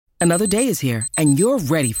Another day is here, and you're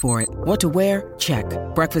ready for it. What to wear? Check.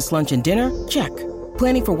 Breakfast, lunch, and dinner? Check.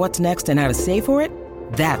 Planning for what's next and how to save for it?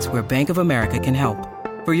 That's where Bank of America can help.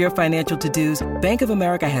 For your financial to-dos, Bank of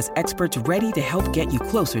America has experts ready to help get you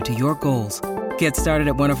closer to your goals. Get started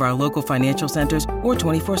at one of our local financial centers or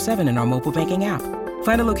 24/7 in our mobile banking app.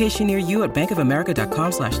 Find a location near you at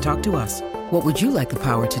bankofamerica.com/talktous. What would you like the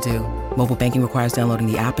power to do? Mobile banking requires downloading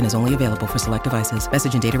the app and is only available for select devices.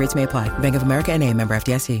 Message and data rates may apply. Bank of America N.A., member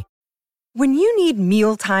FDIC. When you need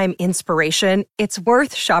mealtime inspiration, it's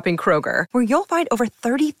worth shopping Kroger, where you'll find over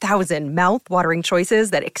 30,000 mouth-watering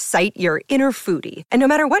choices that excite your inner foodie. And no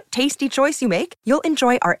matter what tasty choice you make, you'll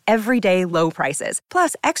enjoy our everyday low prices,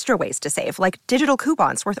 plus extra ways to save, like digital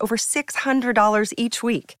coupons worth over $600 each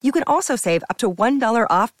week. You can also save up to $1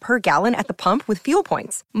 off per gallon at the pump with fuel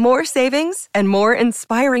points. More savings and more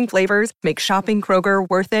inspiring flavors make shopping Kroger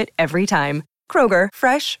worth it every time. Kroger,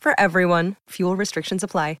 fresh for everyone. Fuel restrictions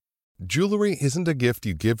apply. Jewelry isn't a gift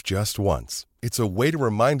you give just once. It's a way to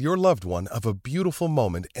remind your loved one of a beautiful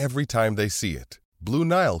moment every time they see it. Blue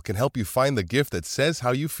Nile can help you find the gift that says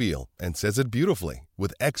how you feel and says it beautifully,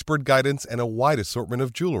 with expert guidance and a wide assortment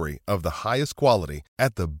of jewelry of the highest quality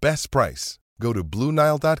at the best price. Go to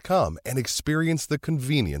BlueNile.com and experience the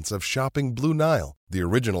convenience of shopping Blue Nile, the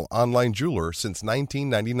original online jeweler since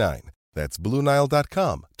 1999. That's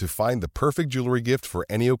BlueNile.com to find the perfect jewelry gift for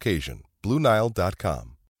any occasion.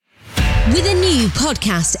 BlueNile.com. With a new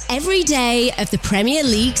podcast every day of the Premier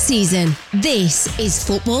League season, this is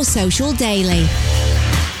Football Social Daily.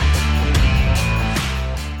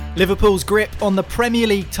 Liverpool's grip on the Premier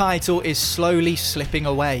League title is slowly slipping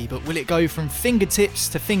away, but will it go from fingertips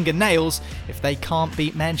to fingernails if they can't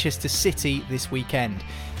beat Manchester City this weekend?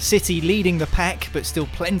 City leading the pack, but still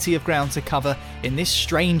plenty of ground to cover in this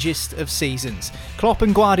strangest of seasons. Klopp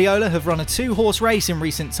and Guardiola have run a two-horse race in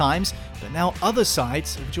recent times, but now other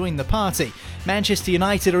sides have joined the party. Manchester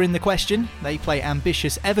United are in the question. They play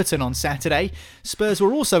ambitious Everton on Saturday. Spurs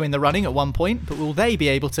were also in the running at one point, but will they be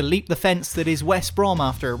able to leap the fence that is West Brom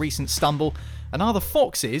after a recent stumble? And are the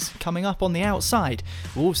Foxes coming up on the outside?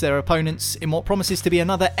 Wolves their opponents in what promises to be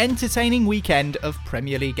another entertaining weekend of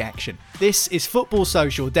Premier League action. This is Football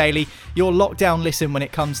Social Daily, your lockdown listen when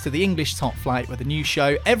it comes to the English top flight, with a new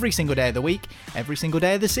show every single day of the week, every single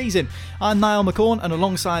day of the season. I'm Niall McCorn, and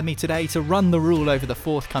alongside me today to run the rule over the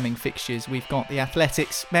forthcoming fixtures, we've got the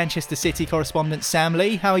Athletics Manchester City correspondent Sam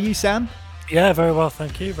Lee. How are you, Sam? Yeah, very well,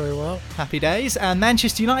 thank you, very well. Happy days. And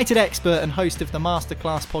Manchester United expert and host of the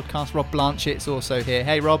Masterclass podcast, Rob Blanchett's also here.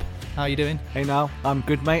 Hey Rob, how are you doing? Hey Niall, I'm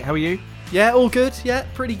good mate, how are you? Yeah, all good, yeah,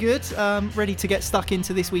 pretty good. Ready to get stuck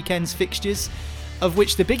into this weekend's fixtures, of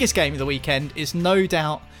which the biggest game of the weekend is no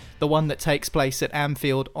doubt the one that takes place at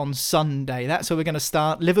Anfield on Sunday. That's where we're going to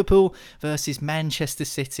start. Liverpool versus Manchester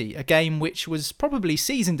City, a game which was probably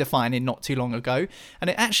season-defining not too long ago, and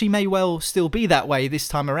it actually may well still be that way this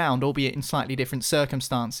time around, albeit in slightly different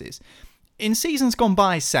circumstances. In seasons gone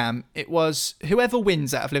by, Sam, it was whoever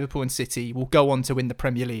wins out of Liverpool and City will go on to win the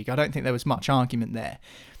Premier League. I don't think there was much argument there.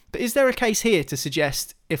 But is there a case here to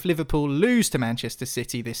suggest if Liverpool lose to Manchester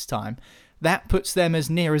City this time, that puts them as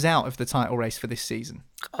near as out of the title race for this season?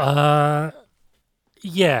 Yeah.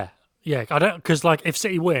 I don't, because like if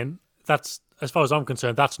City win, that's, as far as I'm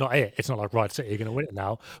concerned, that's not it. It's not like, right, City are going to win it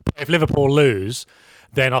now. But if Liverpool lose,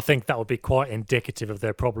 then I think that would be quite indicative of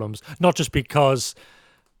their problems. Not just because,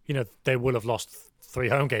 you know, they will have lost 3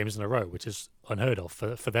 home games in a row, which is unheard of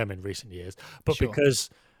for them in recent years, but because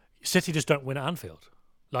City just don't win at Anfield.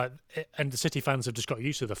 And the City fans have just got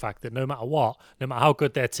used to the fact that no matter what, no matter how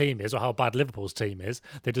good their team is or how bad Liverpool's team is,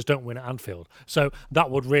 they just don't win at Anfield. So that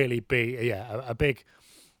would really be a big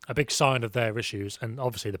sign of their issues, and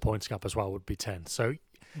obviously the points gap as well would be 10. So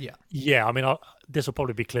yeah. I mean, this will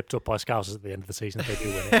probably be clipped up by Scousers at the end of the season if they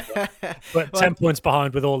do win it. But 10 points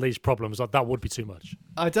behind with all these problems, that would be too much.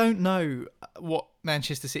 I don't know what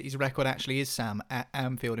Manchester City's record actually is, Sam, at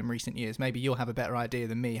Anfield in recent years. Maybe you'll have a better idea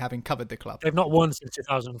than me, having covered the club. They've not won since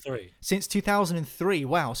 2003. Since 2003,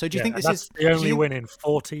 wow. So do you think this is the only win in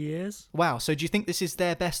 40 years? Wow. So do you think this is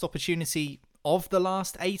their best opportunity of the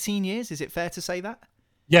last 18 years? Is it fair to say that?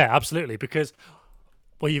 Yeah, absolutely. Because,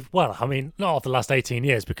 not of the last 18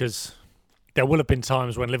 years, because there will have been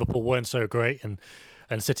times when Liverpool weren't so great and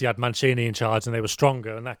City had Mancini in charge and they were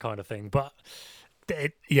stronger and that kind of thing. But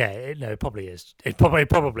it probably is. It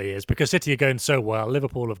probably is, because City are going so well.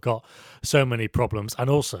 Liverpool have got so many problems, and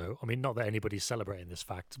also, I mean, not that anybody's celebrating this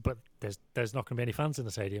fact, but there's not going to be any fans in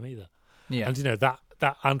the stadium either. Yeah, and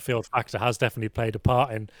that Anfield factor has definitely played a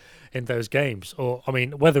part in those games. Or, I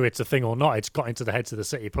mean, whether it's a thing or not, it's got into the heads of the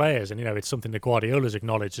City players, and it's something that Guardiola's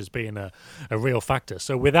acknowledged as being a real factor.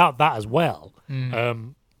 So without that as well,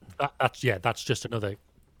 that's just another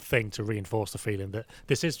thing to reinforce the feeling that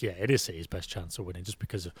it is City's best chance of winning, just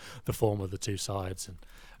because of the form of the two sides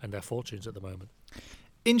and their fortunes at the moment.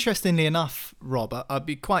 Interestingly enough, Rob, I'd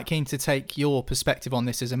be quite keen to take your perspective on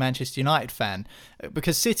this as a Manchester United fan,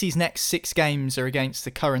 because City's next 6 games are against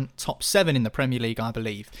the current top 7 in the Premier League, I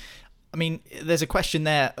believe. I mean, there's a question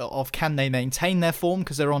there of can they maintain their form,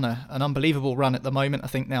 because they're on an unbelievable run at the moment. I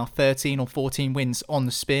think now 13 or 14 wins on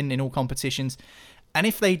the spin in all competitions. And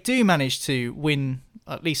if they do manage to win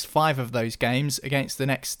at least 5 of those games against the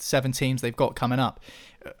next 7 teams they've got coming up,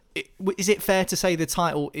 is it fair to say the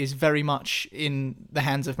title is very much in the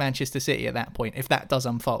hands of Manchester City at that point, if that does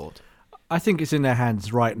unfold? I think it's in their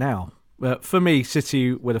hands right now. For me,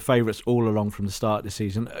 City were the favourites all along from the start of the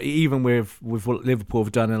season, even with what Liverpool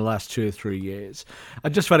have done in the last 2 or 3 years. I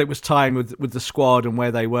just felt it was time with the squad and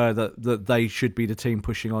where they were that they should be the team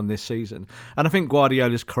pushing on this season. And I think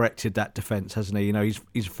Guardiola's corrected that defence, hasn't he?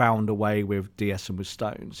 He's found a way with DS and with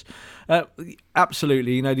Stones.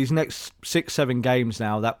 Absolutely, these next 6-7 games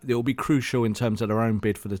now, that it will be crucial in terms of their own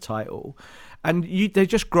bid for the title. And they're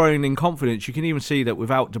just growing in confidence. You can even see that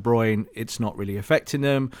without De Bruyne, it's not really affecting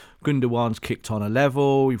them. Gundogan's kicked on a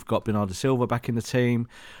level. You've got Bernardo Silva back in the team.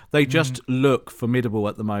 They just look formidable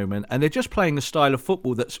at the moment. And they're just playing a style of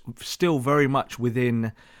football that's still very much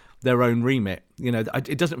within their own remit.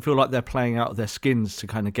 It doesn't feel like they're playing out of their skins to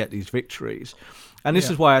kind of get these victories. And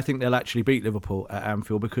this is why I think they'll actually beat Liverpool at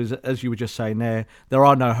Anfield, because, as you were just saying there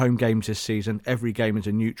are no home games this season. Every game is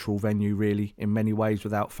a neutral venue, really, in many ways,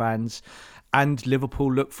 without fans. And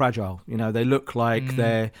Liverpool look fragile. They look like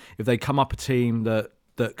if they come up a team that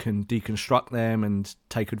can deconstruct them and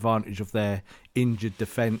take advantage of their injured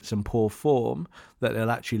defence and poor form, that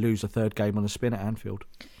they'll actually lose a 3rd game on the spin at Anfield.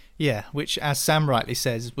 Yeah, which, as Sam rightly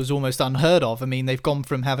says, was almost unheard of. I mean, they've gone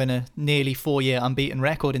from having a nearly 4-year unbeaten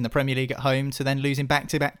record in the Premier League at home to then losing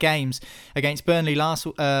back-to-back games against Burnley last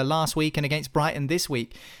week and against Brighton this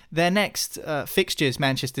week. Their next fixtures,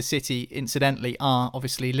 Manchester City, incidentally, are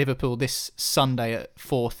obviously Liverpool this Sunday at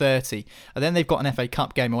 4:30. And then they've got an FA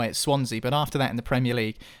Cup game away at Swansea. But after that in the Premier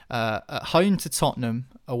League, at home to Tottenham,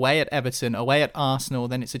 away at Everton, away at Arsenal.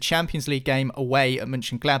 Then it's a Champions League game away at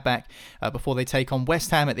Mönchengladbach before they take on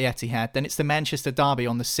West Ham at the Etihad. Then it's the Manchester Derby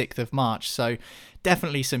on the 6th of March. So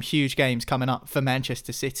definitely some huge games coming up for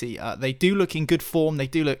Manchester City. They do look in good form. They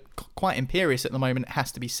do look quite imperious at the moment, it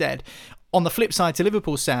has to be said. On the flip side to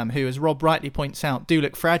Liverpool, Sam, who, as Rob rightly points out, do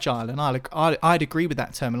look fragile. And I'd agree with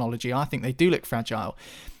that terminology. I think they do look fragile.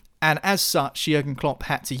 And as such, Jurgen Klopp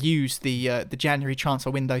had to use the January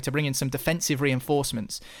transfer window to bring in some defensive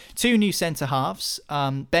reinforcements. 2 new centre-halves,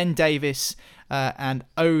 Ben Davies and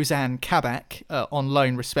Ozan Kabak on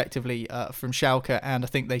loan, respectively, from Schalke. And I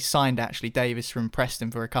think they signed, actually, Davies from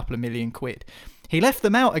Preston for a couple of £1 million. He left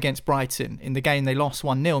them out against Brighton in the game they lost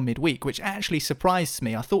 1-0 midweek, which actually surprised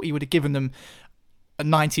me. I thought he would have given them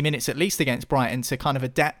 90 minutes at least against Brighton to kind of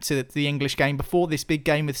adapt to the English game before this big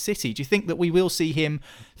game with City. Do you think that we will see him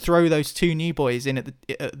throw those 2 new boys in at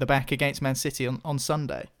the back against Man City on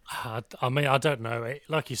Sunday? I mean, I don't know.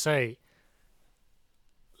 Like you say,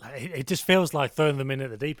 it just feels like throwing them in at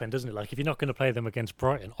the deep end, doesn't it? Like, if you're not going to play them against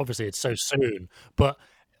Brighton, obviously it's so soon, but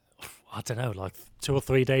I don't know, like 2 or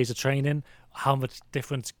 3 days of training, how much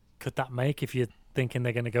difference could that make if you're thinking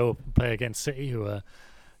they're going to go play against City, who are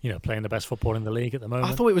playing the best football in the league at the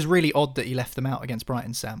moment? I thought it was really odd that he left them out against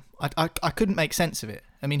Brighton, Sam. I couldn't make sense of it.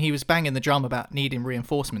 I mean, he was banging the drum about needing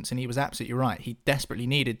reinforcements, and he was absolutely right. He desperately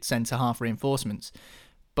needed centre-half reinforcements.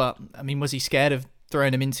 But, I mean, was he scared of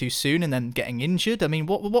throwing them in too soon and then getting injured? I mean,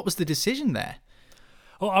 what was the decision there?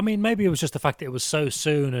 Well, I mean, maybe it was just the fact that it was so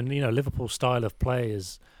soon, and, Liverpool's style of play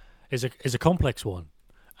is a complex one.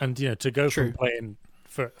 And, to go from playing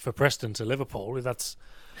for Preston to Liverpool, that's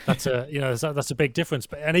a big difference.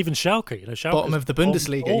 But and even Schalke, Schalke bottom of the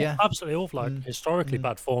Bundesliga, absolutely awful, historically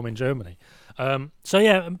bad form in Germany. I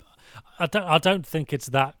don't think it's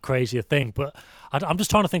that crazy a thing. But I'm just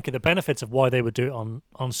trying to think of the benefits of why they would do it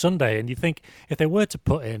on Sunday. And you think if they were to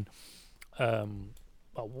put in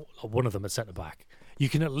one of them at centre back, you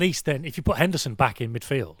can at least then, if you put Henderson back in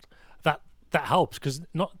midfield, that helps, because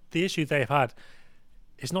not the issue they've had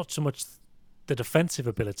is not so much the defensive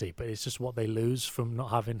ability, but it's just what they lose from not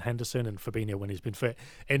having Henderson and Fabinho when he's been fit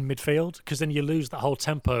in midfield, because then you lose that whole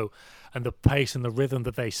tempo and the pace and the rhythm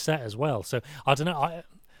that they set as well. So I don't know,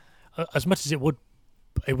 as much as it would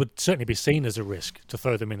certainly be seen as a risk to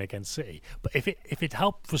throw them in against City, but if it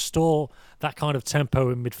helped restore that kind of tempo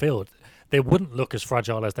in midfield, they wouldn't look as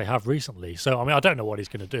fragile as they have recently. So I mean, I don't know what he's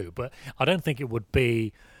going to do, but I don't think it would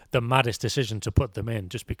be the maddest decision to put them in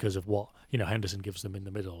just because of what Henderson gives them in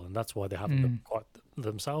the middle, and that's why they haven't done quite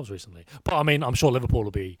themselves recently. But I mean, I'm sure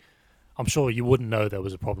you wouldn't know there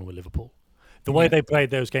was a problem with Liverpool. The way they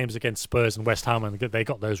played those games against Spurs and West Ham, and they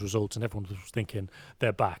got those results, and everyone was thinking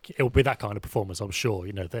they're back. It will be that kind of performance, I'm sure.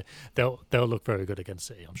 They'll look very good against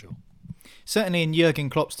City, I'm sure. Certainly in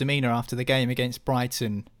Jurgen Klopp's demeanour after the game against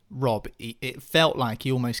Brighton, Rob, it felt like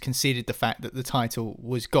he almost conceded the fact that the title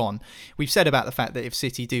was gone. We've said about the fact that if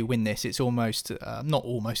City do win this, it's almost, not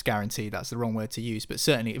almost guaranteed, that's the wrong word to use, but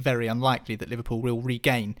certainly very unlikely that Liverpool will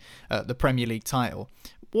regain the Premier League title.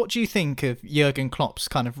 What do you think of Jurgen Klopp's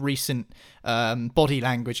kind of recent body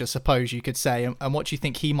language, I suppose you could say, and what do you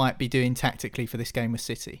think he might be doing tactically for this game with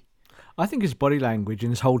City? I think his body language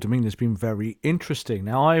and his whole demeanour has been very interesting.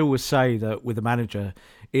 Now, I always say that with a manager,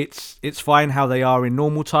 it's fine how they are in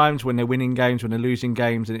normal times, when they're winning games, when they're losing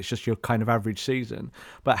games, and it's just your kind of average season.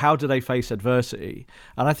 But how do they face adversity?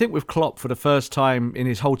 And I think with Klopp, for the first time in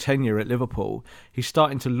his whole tenure at Liverpool, he's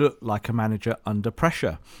starting to look like a manager under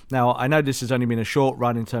pressure. Now, I know this has only been a short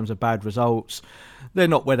run in terms of bad results. They're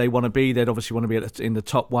not where they want to be. They'd obviously want to be in the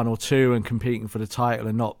top 1 or 2 and competing for the title,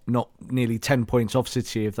 and not nearly 10 points off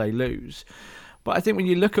City if they lose. But I think when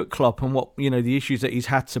you look at Klopp and what the issues that he's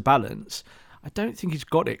had to balance, I don't think he's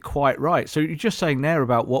got it quite right. So you're just saying there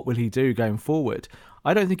about what will he do going forward.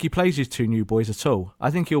 I don't think he plays his 2 new boys at all.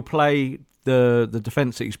 I think he'll play the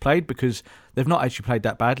defence that he's played, because they've not actually played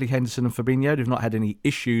that badly, Henderson and Fabinho. They've not had any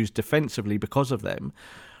issues defensively because of them.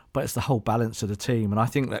 But it's the whole balance of the team. And I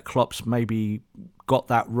think that Klopp's maybe got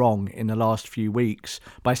that wrong in the last few weeks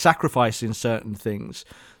by sacrificing certain things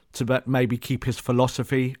to maybe keep his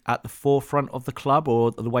philosophy at the forefront of the club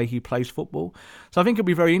or the way he plays football. So I think it'll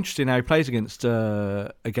be very interesting how he plays against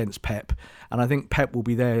Pep. And I think Pep will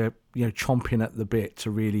be there, chomping at the bit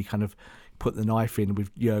to really kind of put the knife in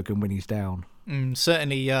with Jurgen when he's down.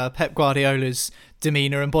 Certainly Pep Guardiola's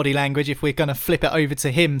demeanour and body language, if we're going to flip it over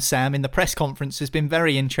to him, Sam, in the press conference has been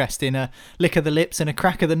very interesting. A lick of the lips and a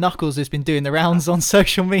crack of the knuckles has been doing the rounds on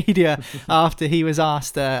social media after he was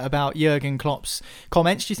asked about Jurgen Klopp's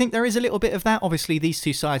comments. Do you think there is a little bit of that? Obviously, these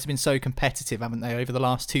two sides have been so competitive, haven't they, over the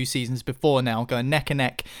last 2 seasons before now, going neck and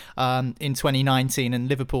neck in 2019, and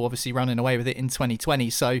Liverpool obviously running away with it in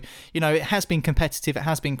 2020. So, it has been competitive, it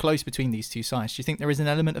has been close between these two sides. Do you think there is an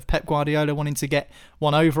element of Pep Guardiola wanting to get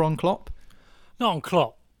one over on Klopp? Not on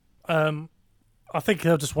Klopp. I think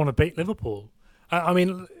they'll just want to beat Liverpool. I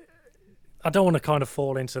mean, I don't want to kind of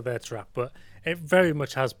fall into their trap, but it very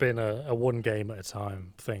much has been a one game at a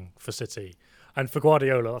time thing for City and for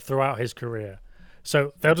Guardiola throughout his career.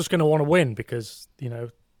 So they're just going to want to win because,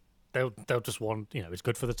 they'll just want, it's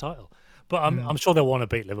good for the title. But I'm sure they'll want to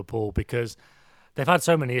beat Liverpool because they've had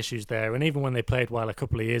so many issues there, and even when they played well a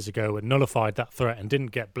couple of years ago and nullified that threat and didn't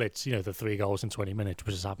get blitzed, the 3 goals in 20 minutes,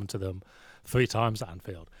 which has happened to them 3 times at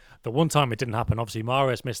Anfield. The one time it didn't happen, obviously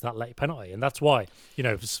Mahrez missed that late penalty, and that's why,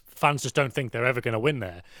 fans just don't think they're ever going to win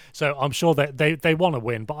there. So I'm sure that they want to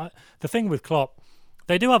win. But the thing with Klopp,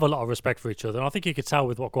 they do have a lot of respect for each other, and I think you could tell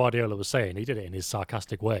with what Guardiola was saying. He did it in his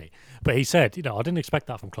sarcastic way. But he said, I didn't expect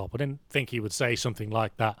that from Klopp. I didn't think he would say something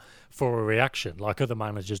like that for a reaction, like other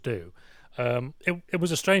managers do. It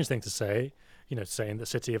was a strange thing to say, saying that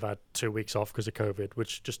City have had 2 weeks off because of COVID,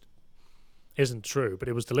 which just isn't true. But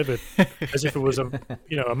it was delivered as if it was a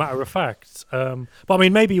matter of fact. But I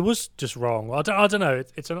mean, maybe he was just wrong. I don't know.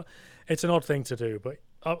 It's an odd thing to do, but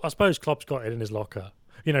I suppose Klopp's got it in his locker.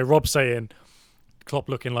 Rob saying Klopp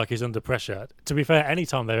looking like he's under pressure. To be fair, any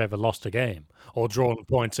time they've ever lost a game or drawn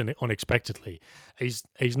points in it unexpectedly, he's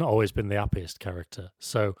not always been the happiest character.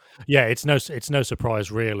 So yeah, it's no surprise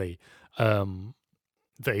really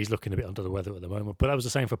that he's looking a bit under the weather at the moment. But that was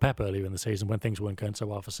the same for Pep earlier in the season when things weren't going so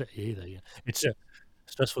well for City either. Yeah. It's a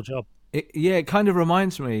stressful job. It kind of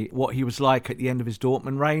reminds me what he was like at the end of his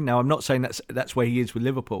Dortmund reign. Now, I'm not saying that's where he is with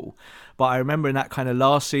Liverpool, but I remember in that kind of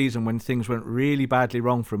last season when things went really badly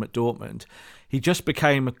wrong for him at Dortmund, he just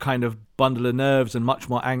became a kind of bundle of nerves and much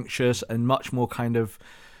more anxious and much more kind of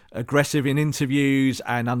aggressive in interviews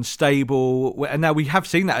and unstable. And now we have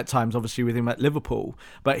seen that at times, obviously, with him at Liverpool,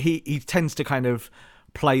 but he tends to kind of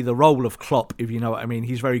play the role of Klopp, if you know what I mean.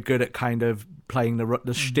 He's very good at kind of playing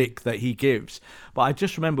the shtick that he gives. But I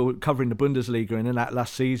just remember covering the Bundesliga, and in that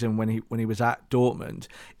last season when he was at Dortmund,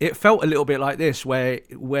 it felt a little bit like this, where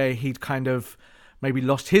he'd kind of maybe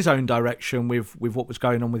lost his own direction with what was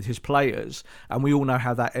going on with his players, and we all know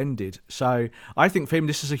how that ended. So I think for him,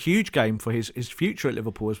 this is a huge game for his future at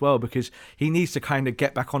Liverpool as well, because he needs to kind of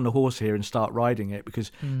get back on the horse here and start riding it,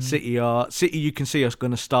 because City, you can see us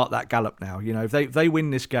going to start that gallop now. You know, if they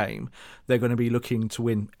win this game, they're going to be looking to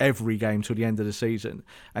win every game till the end of the season.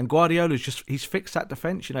 And Guardiola's he's fixed that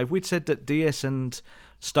defence. You know, if we'd said that Diaz and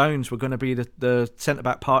Stones were going to be the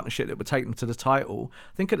centre-back partnership that would take them to the title,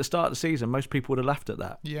 I think at the start of the season, most people would have laughed at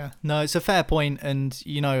that. Yeah, no, it's a fair point. And,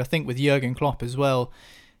 you know, I think with Jurgen Klopp as well,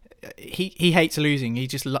 he hates losing.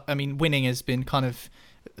 Winning has been kind of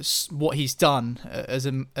what he's done as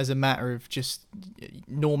a matter of just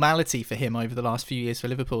normality for him over the last few years for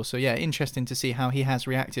Liverpool. So, yeah, interesting to see how he has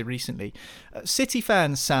reacted recently. City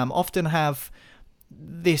fans, Sam, often have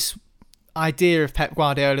this idea of Pep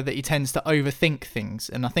Guardiola that he tends to overthink things,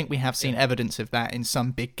 and I think we have seen evidence of that in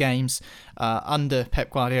some big games under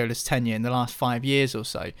Pep Guardiola's tenure in the last 5 years or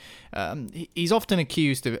so. He's often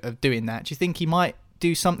accused of doing that. Do you think he might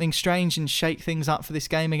do something strange and shake things up for this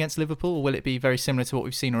game against Liverpool, or will it be very similar to what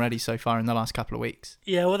we've seen already so far in the last couple of weeks?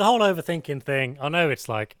 Yeah, well, the whole overthinking thing, I know it's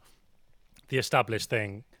like the established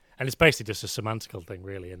thing, and it's basically just a semantical thing,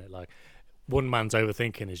 really, isn't it? Like, one man's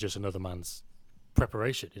overthinking is just another man's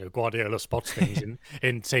preparation. You know, Guardiola spots things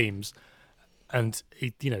in teams, and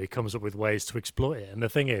he comes up with ways to exploit it. And the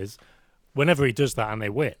thing is, whenever he does that and they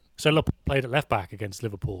win, so look, played at left back against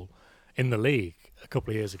Liverpool in the league a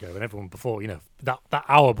couple of years ago, and everyone before, you know, that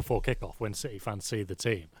hour before kickoff, when City fans see the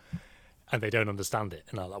team and they don't understand it,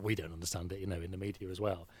 and like we don't understand it, you know, in the media as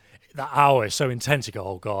well. That hour is so intense. You go,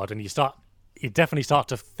 oh God, and you definitely start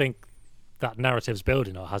to think that narrative's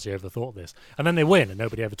building. Or has he overthought this? And then they win, and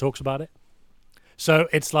nobody ever talks about it. So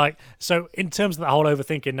it's like, so in terms of the whole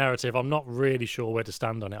overthinking narrative, I'm not really sure where to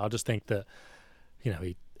stand on it. I just think that, you know,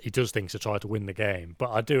 he does things to try to win the game.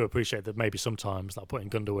 But I do appreciate that maybe sometimes, like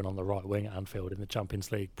putting Gundogan on the right wing at Anfield in the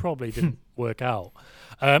Champions League probably didn't work out.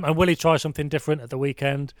 And will he try something different at the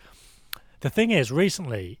weekend? The thing is,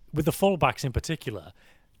 recently, with the fullbacks in particular,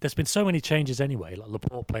 there's been so many changes anyway, like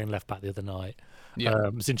Laporte playing left back the other night. Yeah.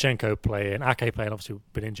 Zinchenko playing, Ake playing, obviously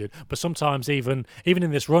been injured. But sometimes even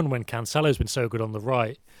in this run when Cancelo's been so good on the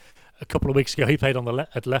right, a couple of weeks ago he played on the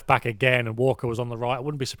at left back again and Walker was on the right. I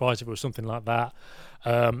wouldn't be surprised if it was something like that.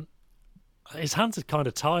 His hands are kind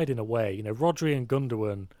of tied in a way. You know, Rodri and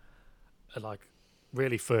Gundogan are like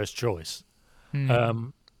really first choice.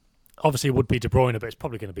 Obviously it would be De Bruyne, but it's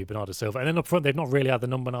probably going to be Bernardo Silva. And then up front, they've not really had the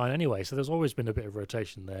number 9 anyway, so there's always been a bit of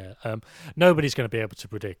rotation there. Nobody's going to be able to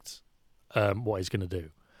predict what he's going to do.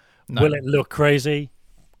 No. Will it look crazy?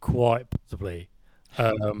 Quite possibly.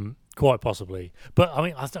 Quite possibly. But I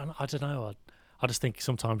mean, I don't know. I just think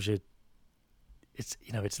sometimes it's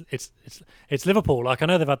Liverpool. Like, I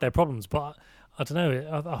know they've had their problems, but I don't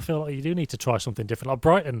know. I feel like you do need to try something different. Like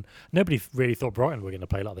Brighton, nobody really thought Brighton were going to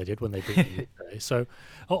play like they did when they beat them today. So,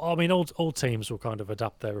 I mean, all teams will kind of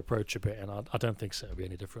adapt their approach a bit, and I don't think so it'll be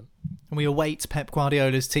any different. And we await Pep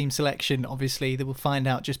Guardiola's team selection, obviously, that we'll find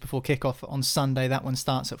out just before kickoff on Sunday. That one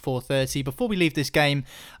starts at 4:30. Before we leave this game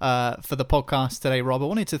for the podcast today, Rob, I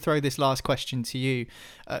wanted to throw this last question to you.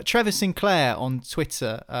 Trevor Sinclair on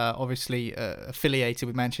Twitter, obviously affiliated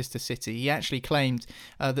with Manchester City, he actually claimed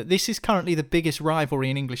that this is currently the biggest rivalry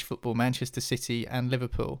in English football, Manchester City and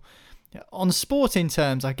Liverpool. On sporting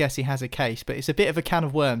terms, I guess he has a case, but it's a bit of a can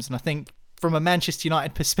of worms, and I think from a Manchester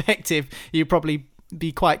United perspective, you'd probably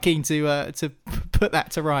be quite keen to put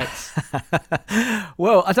that to rights.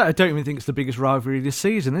 Well, I don't even think it's the biggest rivalry this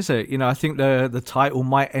season, is it? You know, I think the title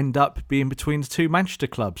might end up being between the two Manchester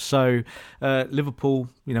clubs. So Liverpool,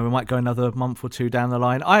 you know, we might go another month or two down the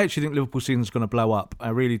line. I actually think Liverpool season's going to blow up. I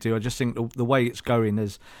really do. I just think the way it's going,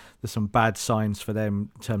 there's some bad signs for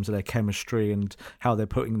them in terms of their chemistry and how they're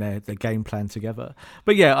putting their game plan together.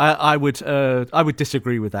 But yeah, I would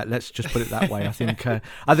disagree with that. Let's just put it that way. I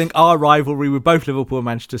think our rivalry with both Liverpool and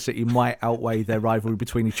Manchester City might outweigh their rivalry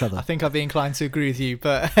between each other. I think I'd be inclined to agree with you.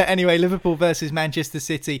 But anyway, Liverpool versus Manchester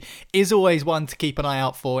City is always one to keep an eye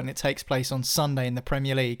out for, and it takes place on Sunday in the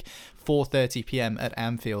Premier League. 4:30 p.m. at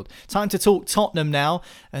Anfield. Time to talk Tottenham now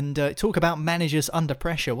and talk about managers under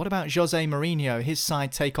pressure. What about Jose Mourinho? His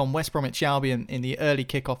side take on West Bromwich Albion in the early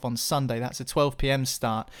kickoff on Sunday. That's a 12 p.m.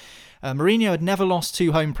 start. Mourinho had never lost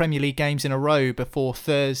 2 home Premier League games in a row before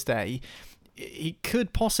Thursday.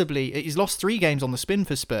 He's lost 3 games on the spin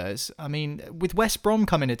for Spurs. I mean, with West Brom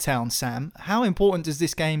coming to town, Sam, how important does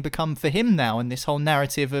this game become for him now in this whole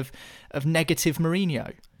narrative of negative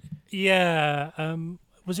Mourinho? Yeah,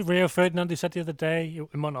 was it Rio Ferdinand who said the other day?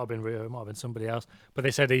 It might not have been Rio, it might have been somebody else. But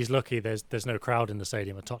they said he's lucky there's no crowd in the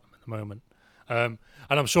stadium at Tottenham at the moment. And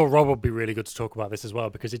I'm sure Rob will be really good to talk about this as well,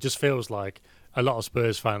 because it just feels like a lot of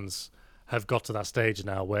Spurs fans have got to that stage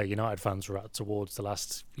now where United fans were at towards the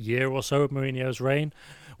last year or so of Mourinho's reign,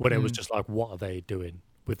 when it was just like, what are they doing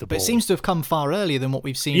with the ball? But it seems to have come far earlier than what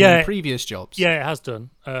we've seen in previous jobs. Yeah, it has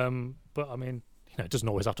done. But I mean, it doesn't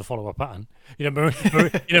always have to follow a pattern.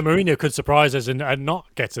 Mourinho could surprise us and not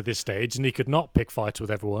get to this stage, and he could not pick fights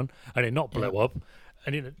with everyone and it not blow up.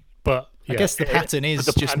 And but I guess the pattern is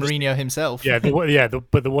just Mourinho himself. Yeah,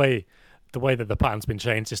 but the way that the pattern's been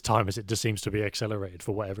changed this time is it just seems to be accelerated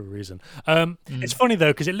for whatever reason. It's funny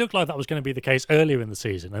though, because it looked like that was going to be the case earlier in the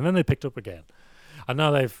season, and then they picked up again, and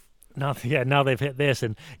now they've hit this.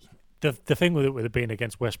 And the thing with it being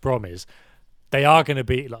against West Brom is they are going to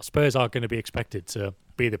be, like, Spurs are going to be expected to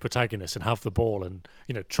be the protagonists and have the ball and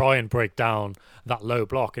try and break down that low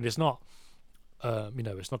block. And it's not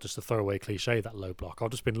it's not just a throwaway cliche, that low block. I've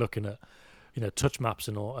just been looking at touch maps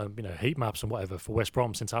and all, heat maps and whatever for West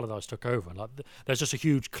Brom since Allardyce took over, and there's just a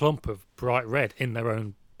huge clump of bright red in their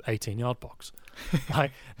own 18-yard box.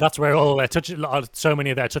 That's where all their touches, so many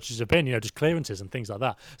of their touches have been, just clearances and things like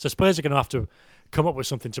that. So Spurs are going to have to come up with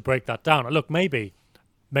something to break that down. And look, maybe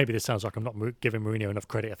this sounds like I'm not giving Mourinho enough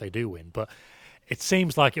credit if they do win, but it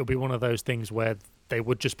seems like it'll be one of those things where they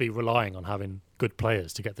would just be relying on having good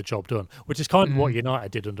players to get the job done, which is kind of what United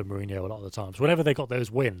did under Mourinho a lot of the times. Whenever they got those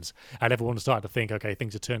wins and everyone started to think, okay,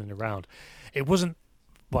 things are turning around, it was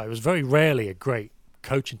very rarely a great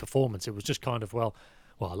coaching performance. It was just kind of, well,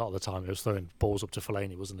 a lot of the time it was throwing balls up to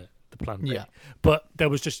Fellaini, wasn't it? The plan B. Yeah. But there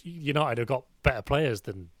was just, United have got better players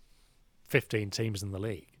than 15 teams in the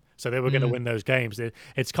league. So they were going to win those games.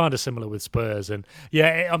 It's kind of similar with Spurs, and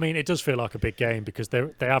it does feel like a big game because they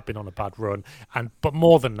have been on a bad run, but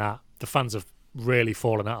more than that, the fans have really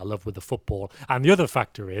fallen out of love with the football. And the other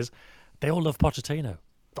factor is they all love Pochettino.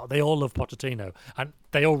 They all love Pochettino, and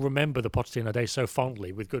they all remember the Pochettino days so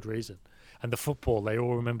fondly with good reason. And the football, they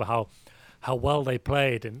all remember how well they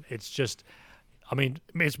played, and it's just. I mean,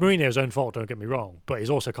 it's Mourinho's own fault. Don't get me wrong, but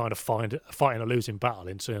he's also kind of fighting a losing battle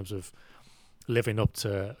in terms of living up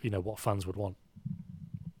to what fans would want.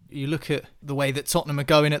 You look at the way that Tottenham are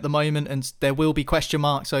going at the moment, and there will be question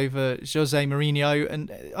marks over Jose Mourinho.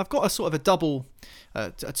 And I've got a sort of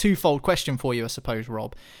a twofold question for you, I suppose,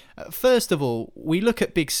 Rob. First of all, we look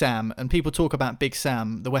at Big Sam, and people talk about Big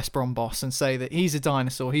Sam, the West Brom boss, and say that he's a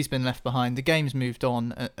dinosaur, he's been left behind, the game's moved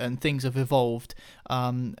on, and things have evolved.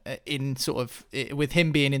 In sort of with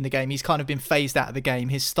him being in the game, he's kind of been phased out of the game,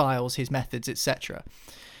 his styles, his methods, etc.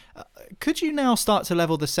 Could you now start to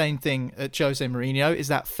level the same thing at Jose Mourinho? Is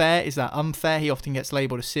that fair? Is that unfair? He often gets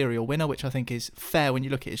labelled a serial winner, which I think is fair when you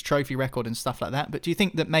look at his trophy record and stuff like that. But do you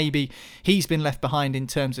think that maybe he's been left behind in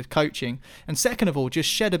terms of coaching? And second of all, just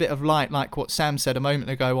shed a bit of light, like what Sam said a moment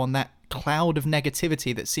ago, on that cloud of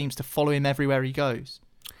negativity that seems to follow him everywhere he goes.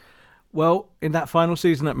 Well, in that final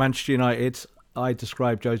season at Manchester United, I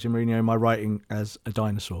described Jose Mourinho in my writing as a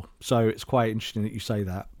dinosaur. So it's quite interesting that you say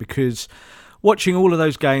that, because watching all of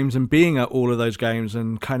those games and being at all of those games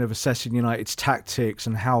and kind of assessing United's tactics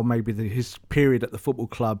and how maybe his period at the football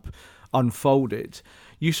club unfolded,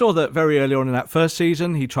 you saw that very early on in that first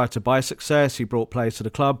season, he tried to buy success. He brought players to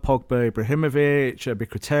the club, Pogba, Ibrahimovic,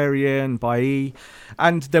 Mkhitaryan, Bailly,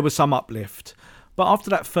 and there was some uplift. But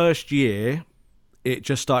after that first year, it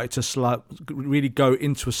just started to really go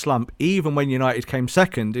into a slump. Even when United came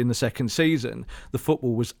second in the second season, the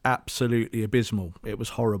football was absolutely abysmal. It was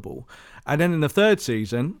horrible. And then in the third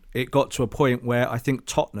season, it got to a point where I think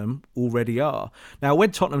Tottenham already are. Now,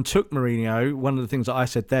 when Tottenham took Mourinho, one of the things that I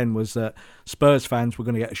said then was that Spurs fans were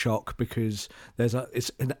going to get a shock, because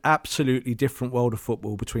it's an absolutely different world of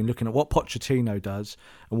football between looking at what Pochettino does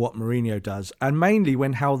and what Mourinho does, and mainly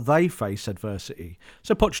how they face adversity.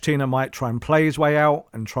 So Pochettino might try and play his way out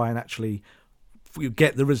and try and actually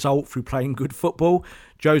get the result through playing good football.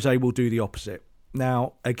 Jose will do the opposite.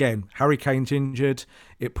 Now, again, Harry Kane's injured.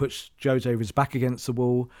 It puts Jose with his back against the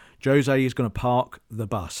wall. Jose is going to park the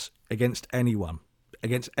bus against anyone,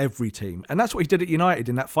 against every team. And that's what he did at United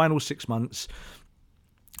in that final 6 months.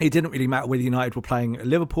 It didn't really matter whether United were playing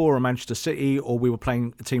Liverpool or Manchester City, or we were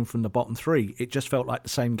playing a team from the bottom three. It just felt like the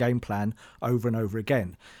same game plan over and over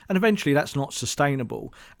again. And eventually that's not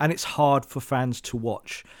sustainable. And it's hard for fans to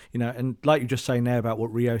watch. And like you just saying there about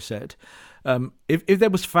what Rio said, if there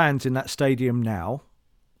was fans in that stadium now,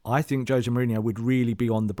 I think Jose Mourinho would really be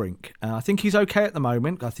on the brink. I think he's okay at the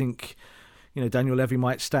moment. I think Daniel Levy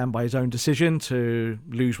might stand by his own decision to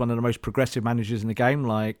lose one of the most progressive managers in the game,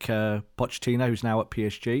 like Pochettino, who's now at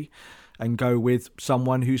PSG, and go with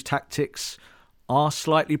someone whose tactics are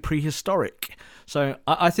slightly prehistoric. So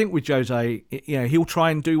I think with Jose, he'll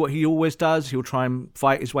try and do what he always does. He'll try and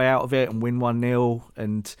fight his way out of it and win 1-0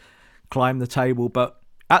 and climb the table. But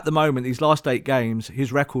at the moment, these last 8 games,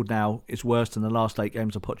 his record now is worse than the last 8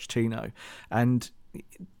 games of Pochettino. And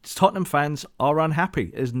Tottenham fans are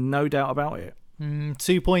unhappy. There's no doubt about it.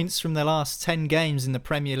 2 points from the last 10 games in the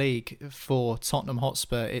Premier League for Tottenham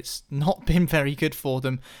Hotspur. It's not been very good for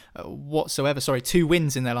them whatsoever. 2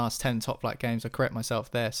 wins in their last 10 top flight games. I correct myself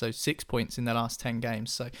there. So 6 points in their last 10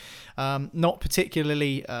 games. So not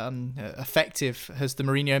particularly effective has the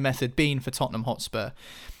Mourinho method been for Tottenham Hotspur.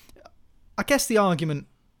 I guess the argument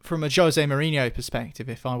from a Jose Mourinho perspective,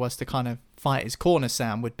 if I was to kind of fight his corner,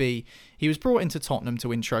 Sam, would be he was brought into Tottenham to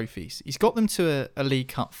win trophies. He's got them to a League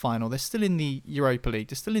Cup final. They're still in the Europa League.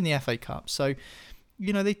 They're still in the FA Cup. So,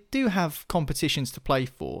 they do have competitions to play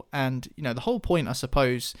for. And, the whole point, I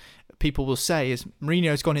suppose, people will say is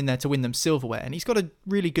Mourinho's gone in there to win them silverware. And he's got a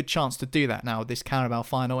really good chance to do that now with this Carabao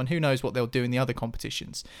final. And who knows what they'll do in the other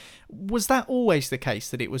competitions. Was that always the case,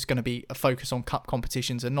 that it was going to be a focus on cup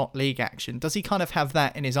competitions and not league action? Does he kind of have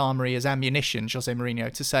that in his armoury as ammunition, Jose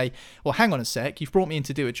Mourinho, to say, well, hang on a sec, you've brought me in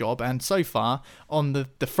to do a job. And so far, on the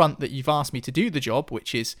front that you've asked me to do the job,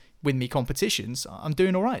 which is win me competitions, I'm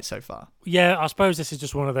doing all right so far. Yeah, I suppose this is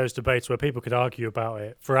just one of those debates where people could argue about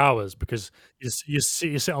it for hours, because you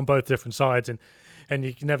sit on both different sides and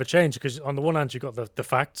you can never change. Because on the one hand, you've got the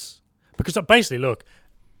facts. Because basically, look,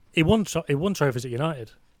 he won trophies at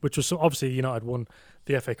United, which was obviously United won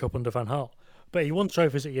the FA Cup under Van Gaal. But he won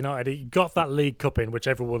trophies at United. He got that League Cup in, which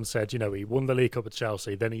everyone said, he won the League Cup at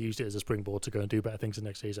Chelsea. Then he used it as a springboard to go and do better things the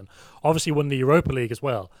next season. Obviously, won the Europa League as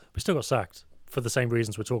well, but he still got sacked for the same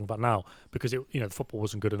reasons we're talking about now, because the football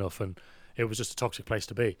wasn't good enough and it was just a toxic place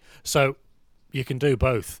to be. So you can do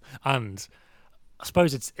both, and I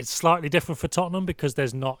suppose it's slightly different for Tottenham because they're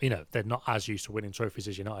not as used to winning trophies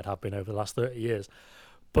as United have been over the last 30 years.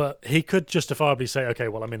 But he could justifiably say, okay,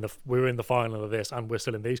 well, we're in the final of this and we're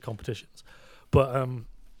still in these competitions. But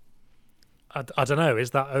I don't know,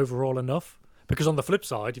 is that overall enough? Because on the flip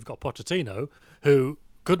side, you've got Pochettino, who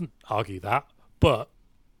couldn't argue that, but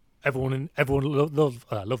everyone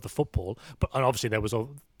loved the football, and obviously there was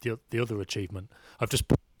the other achievement of just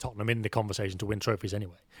putting Tottenham in the conversation to win trophies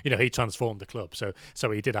anyway. He transformed the club,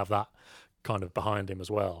 so he did have that kind of behind him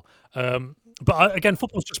as well. But again,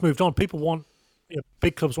 football's just moved on. People want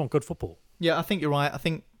big clubs want good football. Yeah, I think you're right. I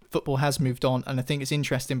think football has moved on, and I think it's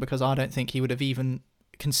interesting because I don't think he would have even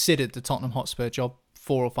considered the Tottenham Hotspur job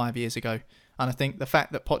 4 or 5 years ago. And I think the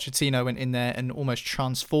fact that Pochettino went in there and almost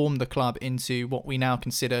transformed the club into what we now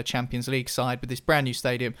consider a Champions League side with this brand new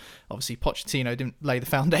stadium. Obviously, Pochettino didn't lay the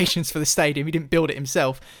foundations for the stadium. He didn't build it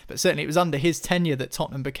himself. But certainly it was under his tenure that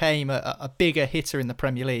Tottenham became a bigger hitter in the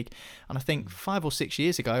Premier League. And I think 5 or 6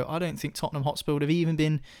 years ago, I don't think Tottenham Hotspur would have even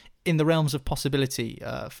been in the realms of possibility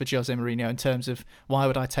for Jose Mourinho in terms of why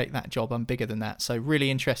would I take that job? I'm bigger than that. So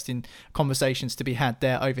really interesting conversations to be had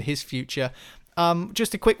there over his future.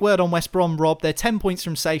 Just a quick word on West Brom, Rob. They're 10 points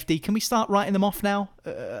from safety. Can we start writing them off now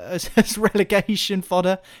as relegation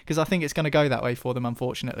fodder? Because I think it's going to go that way for them,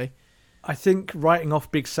 unfortunately. I think writing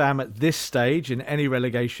off Big Sam at this stage in any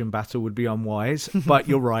relegation battle would be unwise. But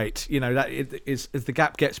you're right. That is, as the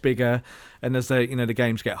gap gets bigger and as the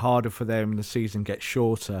games get harder for them and the season gets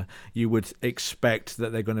shorter, you would expect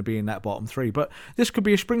that they're going to be in that bottom 3. But this could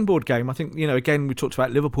be a springboard game. I think again we talked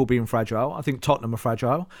about Liverpool being fragile. I think Tottenham are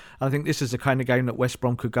fragile. I think this is the kind of game that West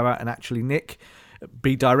Brom could go out and actually nick,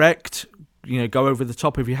 be direct. Go over the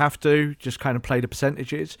top if you have to, just kind of play the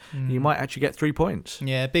percentages. You might actually get 3 points.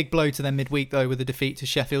 Yeah, big blow to them midweek, though, with a defeat to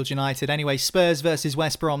Sheffield United. Anyway, Spurs versus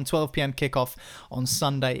West Brom, 12 p.m. kickoff on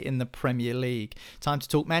Sunday in the Premier League. Time to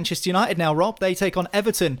talk Manchester United now, Rob. They take on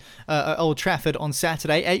Everton at Old Trafford on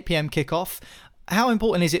Saturday, 8 p.m. kickoff. How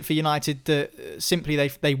important is it for United that simply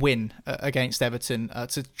they win against Everton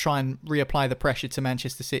to try and reapply the pressure to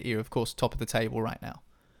Manchester City, who, of course, top of the table right now?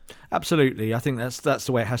 Absolutely. I think that's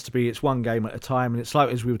the way it has to be. It's one game at a time. And it's like,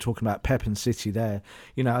 as we were talking about Pep and City there,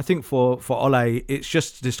 I think for Ole, it's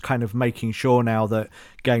just this kind of making sure now that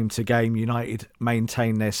game to game United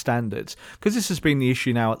maintain their standards. Because this has been the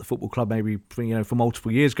issue now at the football club maybe for multiple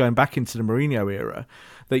years, going back into the Mourinho era,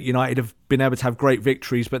 that United have been able to have great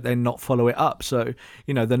victories but then not follow it up. So,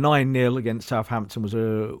 the 9-0 against Southampton was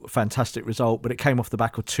a fantastic result, but it came off the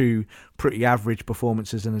back of 2 pretty average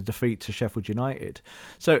performances and a defeat to Sheffield United.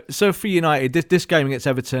 So for United, this game against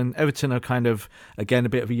Everton are kind of, again, a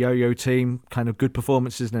bit of a yo-yo team, kind of good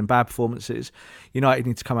performances and then bad performances. United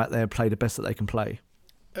need to come out there and play the best that they can play.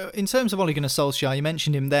 In terms of Ole Gunnar Solskjaer, you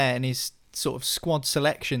mentioned him there and his sort of squad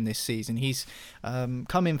selection this season. He's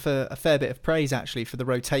come in for a fair bit of praise, actually, for the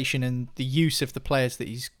rotation and the use of the players that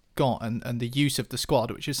he's got and the use of the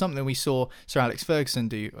squad, which is something we saw Sir Alex Ferguson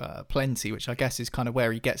do plenty, which I guess is kind of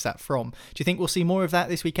where he gets that from. Do you think we'll see more of that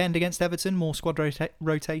this weekend against Everton, more squad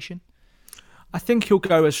rotation? I think he'll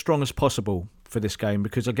go as strong as possible for this game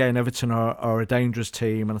because, again, Everton are a dangerous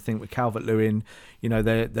team, and I think with Calvert-Lewin,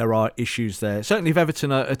 there are issues there. Certainly if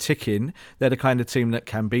Everton are ticking, they're the kind of team that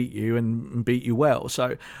can beat you and beat you well.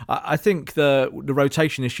 So I think the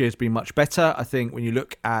rotation this year has been much better. I think when you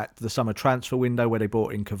look at the summer transfer window where they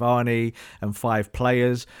brought in Cavani and 5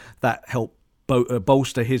 players, that helped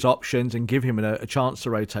bolster his options and give him a chance to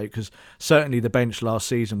rotate, because certainly the bench last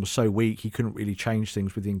season was so weak he couldn't really change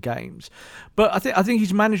things within games. But I think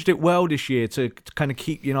he's managed it well this year to kind of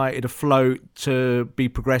keep United afloat, to be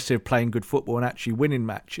progressive, playing good football and actually winning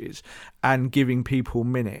matches and giving people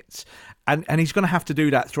minutes. And he's going to have to do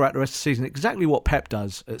that throughout the rest of the season. Exactly what Pep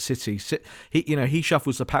does at City. He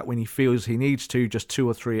shuffles the pack when he feels he needs to, just 2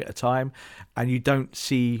 or 3 at a time, and you don't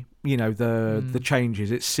see the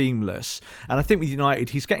changes. It's seamless. And I think with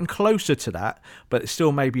United, he's getting closer to that, but it's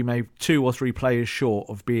still maybe 2 or 3 players short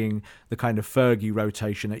of being the kind of Fergie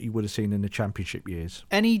rotation that you would have seen in the Championship years.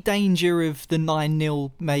 Any danger of the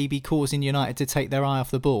 9-0 maybe causing United to take their eye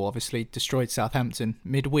off the ball? Obviously destroyed Southampton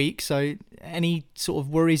midweek, so any sort of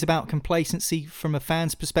worries about complacency from a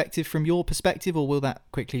fan's perspective, from your perspective, or will that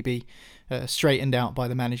quickly be straightened out by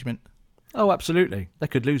the management? Oh, absolutely. They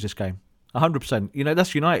could lose this game. 100%.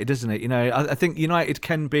 That's United, isn't it? I think United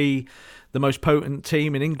can be the most potent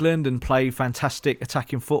team in England and play fantastic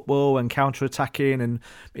attacking football and counter-attacking and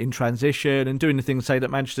in transition and doing the things, say, that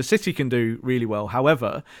Manchester City can do really well.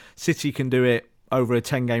 However, City can do it over a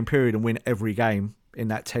 10-game period and win every game in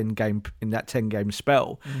that 10-game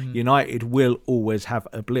spell. United will always have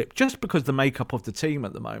a blip just because the makeup of the team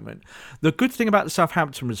at the moment. The good thing about the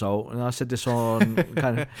Southampton result, and I said this on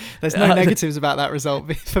kind of there's no negatives about that result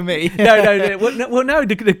for me. No. Well,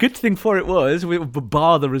 the good thing for it was,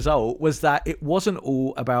 bar the result, was that it wasn't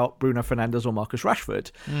all about Bruno Fernandes or Marcus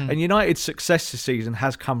Rashford. And United's success this season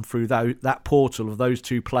has come through that portal of those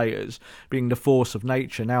 2 players being the force of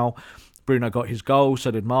nature. Now, Bruno got his goal,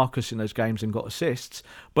 so did Marcus in those games and got assists.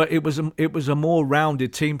 But it was a more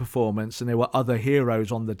rounded team performance, and there were other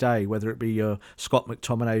heroes on the day, whether it be your Scott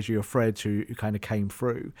McTominay's or your Fred, who kind of came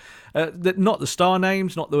through. Not the star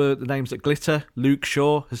names, not the names that glitter. Luke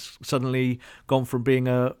Shaw has suddenly gone from being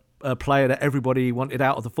a player that everybody wanted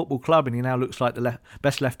out of the football club, and he now looks like the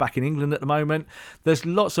best left back in England at the moment. There's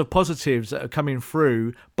lots of positives that are coming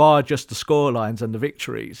through, bar just the scorelines and the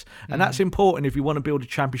victories. And that's important. If you want to build a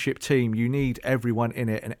Championship team, you need everyone in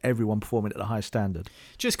it and everyone performing at the highest standard.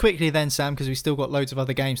 Just quickly then, Sam, because we've still got loads of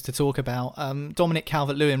other games to talk about. Dominic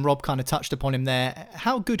Calvert-Lewin, Rob kind of touched upon him there.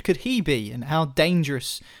 How good could he be, and how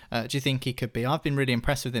dangerous do you think he could be? I've been really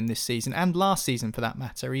impressed with him this season, and last season for that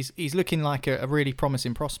matter. He's looking like a really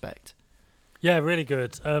promising prospect. Yeah, really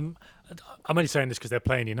good. I'm only saying this because they're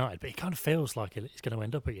playing United, but he kind of feels like he's going to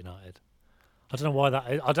end up at United. I don't know why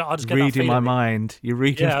that is. I just get reading my mind. You're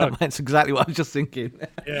reading my mind. That's exactly what I was just thinking.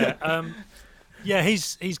 Yeah,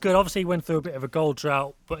 he's good. Obviously, he went through a bit of a goal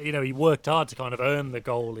drought, but he worked hard to kind of earn the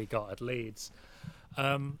goal he got at Leeds.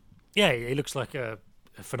 He looks like a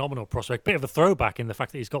phenomenal prospect. Bit of a throwback in the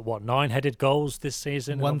fact that he's got 9 headed goals this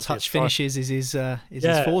season. One-touch finishes is his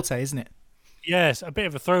forte, isn't it? Yes, a bit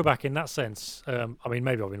of a throwback in that sense.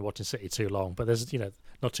 Maybe I've been watching City too long, but there's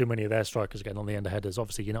not too many of their strikers getting on the end of headers.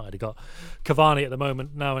 Obviously, United have got Cavani at the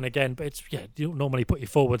moment now and again, but you normally put your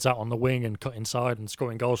forwards out on the wing and cut inside and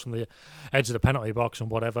scoring goals from the edge of the penalty box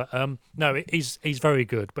and whatever. He's very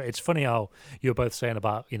good, but it's funny how you were both saying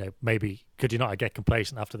about maybe could United get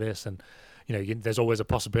complacent after this, and there's always a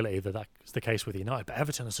possibility that that's the case with United. But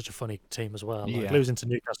Everton is such a funny team as well. Losing to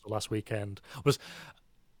Newcastle last weekend was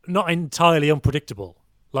not entirely unpredictable.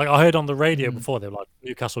 Like I heard on the radio before, they were like,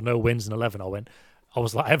 Newcastle no wins in 11. I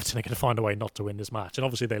was like, Everton are going to find a way not to win this match, and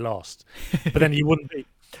obviously they lost. But then you wouldn't be.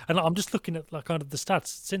 And I'm just looking at kind of the stats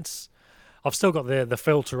since I've still got the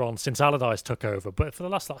filter on since Allardyce took over. But for the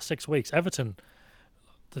last 6 weeks, Everton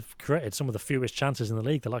they've created some of the fewest chances in the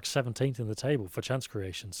league. They're like 17th in the table for chance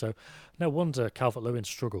creation. So no wonder Calvert-Lewin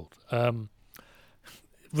struggled.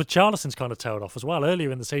 Richarlison's kind of tailed off as well earlier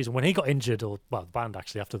in the season when he got injured, banned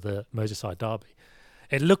actually after the Merseyside derby.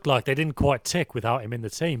 It looked like they didn't quite tick without him in the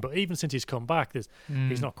team. But even since he's come back,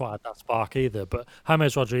 he's not quite had that spark either. But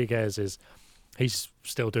James Rodriguez he's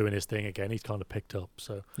still doing his thing again. He's kind of picked up.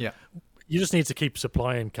 So yeah, you just need to keep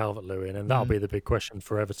supplying Calvert-Lewin, and that'll be the big question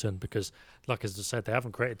for Everton because, like as I said, they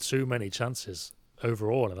haven't created too many chances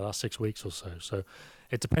overall in the last 6 weeks or so. So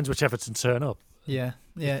It depends which Everton turn up. Yeah.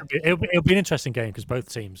 It'll be an interesting game because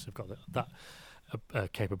both teams have got that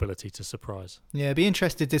capability to surprise. Yeah, be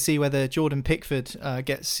interested to see whether Jordan Pickford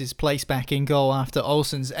gets his place back in goal after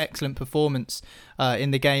Olsen's excellent performance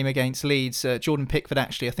in the game against Leeds. Jordan Pickford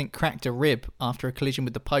actually, I think, cracked a rib after a collision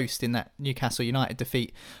with the post in that Newcastle United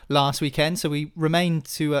defeat last weekend. So we remain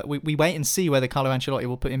to we wait and see whether Carlo Ancelotti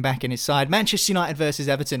will put him back in his side. Manchester United versus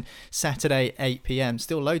Everton, Saturday 8 p.m.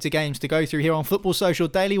 Still loads of games to go through here on Football Social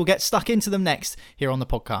Daily. We'll get stuck into them next here on the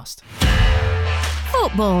podcast.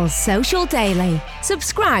 Football Social Daily.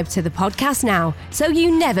 Subscribe to the podcast now so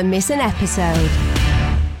you never miss an episode.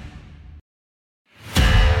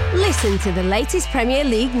 Listen to the latest Premier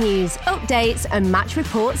League news, updates and match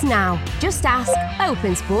reports now. Just ask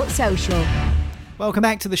Open Sports Social. Welcome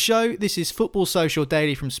back to the show. This is Football Social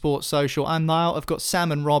Daily from Sports Social. I'm Niall. I've got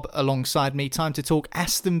Sam and Rob alongside me. Time to talk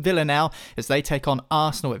Aston Villa now as they take on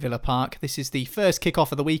Arsenal at Villa Park. This is the first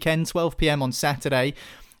kick-off of the weekend, 12 p.m. on Saturday.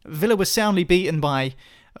 Villa was soundly beaten by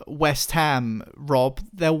West Ham, Rob.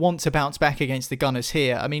 They'll want to bounce back against the Gunners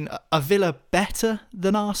here. I mean, are Villa better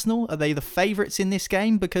than Arsenal? Are they the favourites in this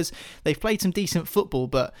game? Because they've played some decent football,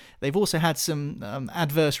 but they've also had some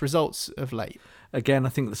adverse results of late. Again, I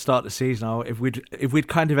think at the start of the season, if we'd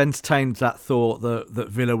kind of entertained that thought that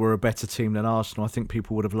Villa were a better team than Arsenal, I think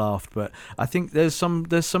people would have laughed. But I think there's some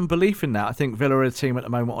belief in that. I think Villa are a team at the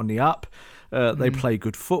moment on the up. They play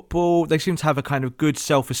good football. They seem to have a kind of good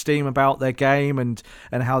self-esteem about their game and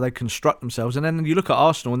how they construct themselves. And then you look at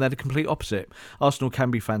Arsenal and they're the complete opposite. Arsenal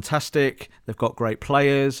can be fantastic. They've got great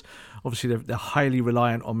players. Obviously, they're highly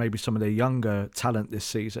reliant on maybe some of their younger talent this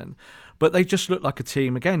season. But they just look like a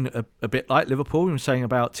team, again, a bit like Liverpool. We were saying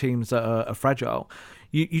about teams that are fragile.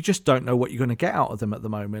 You just don't know what you're going to get out of them at the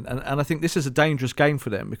moment. And I think this is a dangerous game for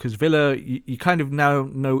them because Villa, you kind of now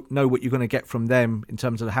know what you're going to get from them in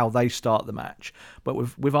terms of how they start the match. But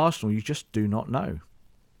with Arsenal, you just do not know.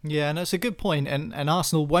 Yeah, and that's a good point. And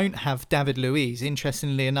Arsenal won't have David Luiz.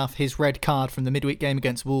 Interestingly enough, his red card from the midweek game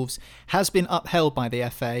against Wolves has been upheld by the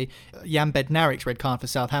FA. Jan Bednaric's red card for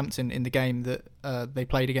Southampton in the game that they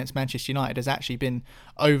played against Manchester United has actually been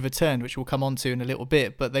overturned, which we'll come on to in a little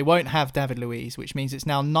bit. But they won't have David Luiz, which means it's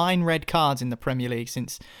now 9 red cards in the Premier League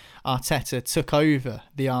since Arteta took over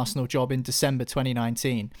the Arsenal job in December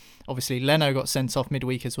 2019. Obviously, Leno got sent off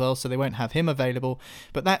midweek as well, so they won't have him available.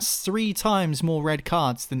 But that's 3 times more red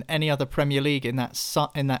cards than any other Premier League in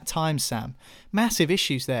that time, Sam. Massive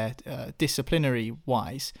issues there,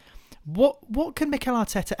 disciplinary-wise. What can Mikel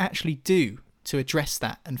Arteta actually do to address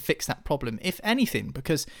that and fix that problem, if anything?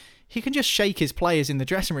 Because he can just shake his players in the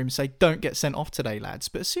dressing room and say, don't get sent off today, lads.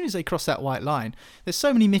 But as soon as they cross that white line, there's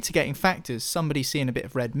so many mitigating factors. Somebody seeing a bit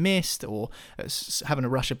of red mist, or having a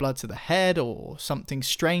rush of blood to the head, or something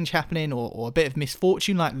strange happening, or a bit of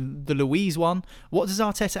misfortune like the Luiz one. What does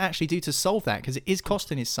Arteta actually do to solve that? Because it is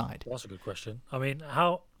costing his side. That's a good question. I mean,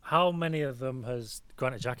 how many of them has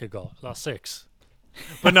Granit Xhaka got? Like 6?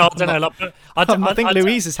 But no, I don't know. I think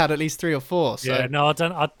Luiz has had at least 3 or 4. So. Yeah, no, I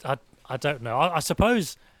don't know. I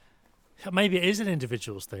suppose maybe it is an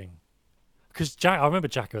individuals thing. Because I remember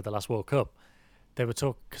Xhaka at the last World Cup. They were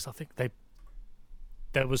talking, because I think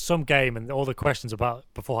there was some game and all the questions about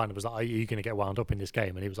beforehand was like, are you going to get wound up in this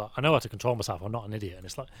game? And he was like, I know how to control myself. I'm not an idiot. And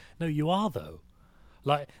it's like, no, you are though.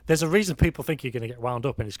 Like, there's a reason people think you're going to get wound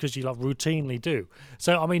up, and it's because you like routinely do.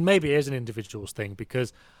 So, I mean, maybe it is an individuals thing,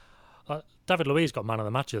 because David Luiz got man of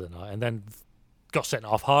the match the other night and then got sent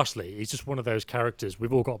off harshly. He's just one of those characters.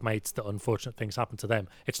 We've all got mates that unfortunate things happen to them.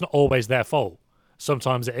 It's not always their fault.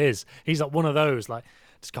 Sometimes it is. He's like one of those, like,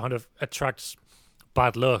 just kind of attracts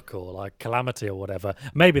bad luck or like calamity or whatever.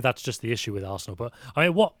 Maybe that's just the issue with Arsenal. But I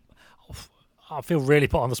mean, I feel really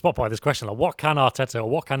put on the spot by this question. Like, what can Arteta or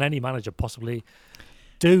what can any manager possibly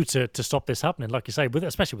do to stop this happening? Like you say,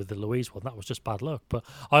 especially with the Luiz one, that was just bad luck. But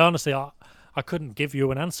I honestly, I couldn't give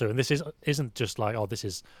you an answer. And this isn't just like, oh, this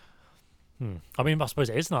is... I mean, I suppose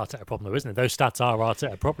it is an Arteta problem, though, isn't it? Those stats are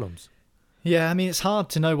Arteta problems. Yeah, I mean, it's hard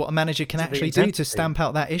to know what a manager can actually do to stamp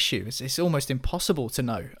out that issue. It's almost impossible to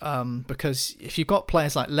know, because if you've got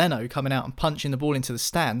players like Leno coming out and punching the ball into the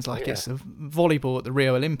stands like it's a volleyball at the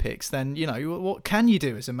Rio Olympics, then, you know, what can you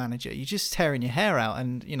do as a manager? You're just tearing your hair out,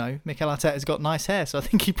 and, you know, Mikel Arteta's got nice hair, so I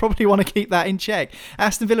think you probably want to keep that in check.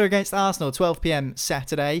 Aston Villa against Arsenal, 12 p.m.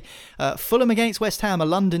 Saturday. Fulham against West Ham, a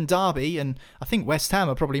London derby, and I think West Ham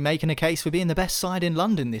are probably making a case for being the best side in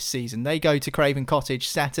London this season. They go to Craven Cottage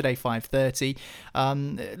Saturday, 5:30.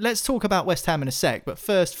 5:30. Let's talk about West Ham in a sec, but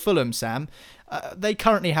first Fulham, Sam. They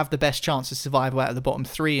currently have the best chance to survive out of the bottom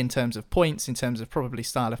three in terms of points, in terms of probably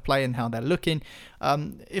style of play and how they're looking.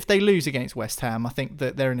 If they lose against West Ham, I think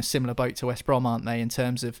that they're in a similar boat to West Brom, aren't they, in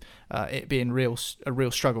terms of it being a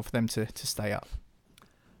real struggle for them to stay up.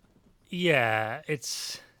 Yeah,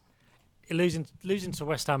 it's losing to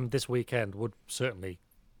West Ham this weekend would certainly.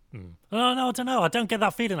 No, I don't know. I don't get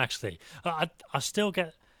that feeling actually. I still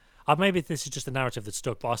get. Maybe this is just a narrative that's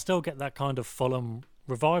stuck, but I still get that kind of Fulham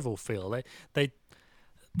revival feel. They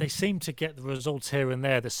seem to get the results here and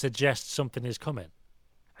there that suggest something is coming.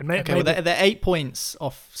 And well, they're 8 points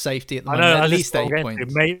off safety at the moment. I know, at least 8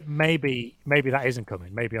 points. Maybe that isn't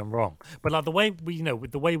coming. Maybe I'm wrong. But like the way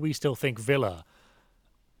with the way we still think Villa,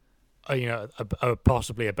 are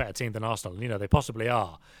possibly a better team than Arsenal. They possibly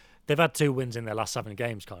are. They've had 2 wins in their last 7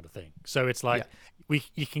 games, kind of thing. So it's like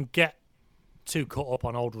you can get too caught up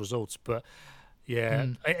on old results, but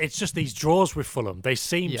it's just these draws with Fulham. They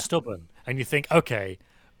seem stubborn, and you think, okay,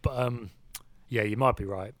 but you might be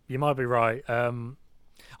right.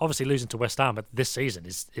 Obviously, losing to West Ham this season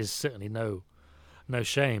is certainly no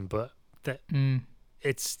shame, but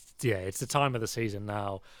it's the time of the season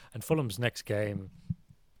now, and Fulham's next game,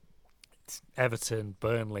 it's Everton,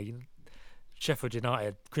 Burnley, Sheffield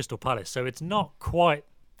United, Crystal Palace. So it's not quite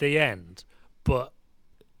the end, but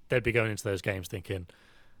they'd be going into those games thinking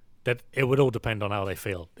that it would all depend on how they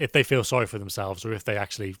feel. If they feel sorry for themselves, or if they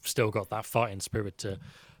actually still got that fighting spirit to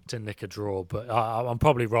nick a draw. But I'm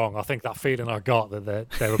probably wrong. I think that feeling I got that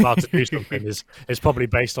they're about to do something is probably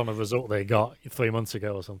based on a result they got 3 months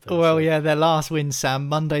ago or something. Well, their last win, Sam,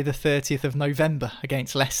 Monday the 30th of November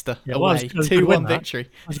against Leicester away, it was 2-1 victory.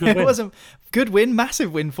 It was a good win,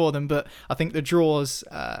 massive win for them, but I think the draws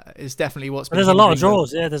is definitely what's been. There's a lot of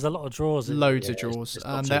draws. Yeah, there's a lot of draws. Loads of draws.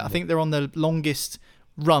 I think they're on the longest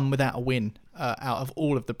run without a win out of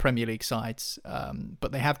all of the Premier League sides,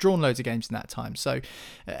 but they have drawn loads of games in that time. So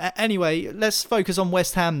anyway, let's focus on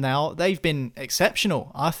West Ham now. They've been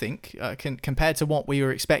exceptional, I think, compared to what we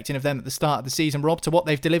were expecting of them at the start of the season, Rob, to what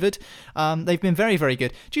they've delivered. They've been very, very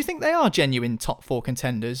good. Do you think they are genuine top 4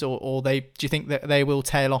 contenders, or do you think that they will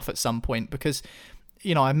tail off at some point? Because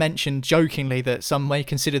I mentioned jokingly that some may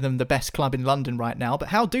consider them the best club in London right now, but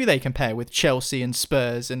how do they compare with Chelsea and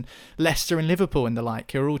Spurs and Leicester and Liverpool and the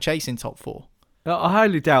like, who are all chasing top 4? I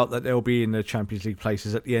highly doubt that they'll be in the Champions League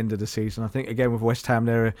places at the end of the season. I think, again, with West Ham,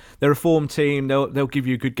 they're a form team. They'll give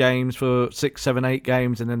you good games for 6, 7, 8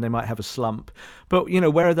 games, and then they might have a slump. But,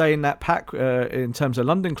 where are they in that pack in terms of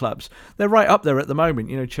London clubs? They're right up there at the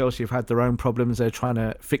moment. Chelsea have had their own problems. They're trying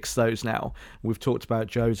to fix those now. We've talked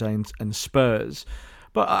about Jose and Spurs.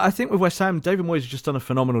 But I think with West Ham, David Moyes has just done a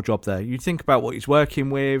phenomenal job there. You think about what he's working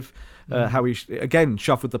with, how he, again,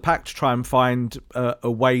 shuffled the pack to try and find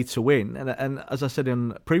a way to win. And as I said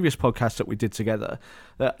in previous podcasts that we did together,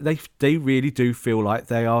 they really do feel like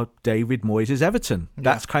they are David Moyes' Everton. Yeah.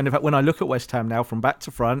 That's kind of, when I look at West Ham now from back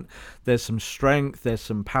to front, there's some strength, there's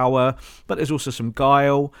some power, but there's also some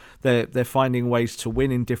guile. They're finding ways to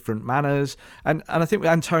win in different manners. And I think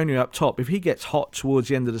with Antonio up top, if he gets hot towards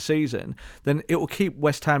the end of the season, then it will keep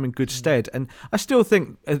West Ham in good stead. And I still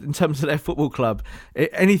think, in terms of their football club,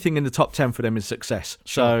 anything in the top 10 for them is success.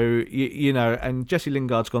 Sure. So, and Jesse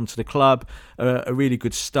Lingard's gone to the club, a really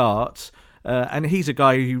good start. And he's a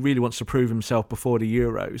guy who really wants to prove himself before the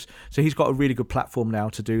Euros. So he's got a really good platform now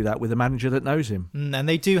to do that with a manager that knows him. And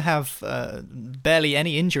they do have barely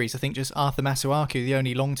any injuries. I think just Arthur Masuaku, the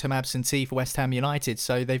only long-term absentee for West Ham United.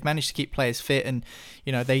 So they've managed to keep players fit. And,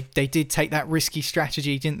 they did take that risky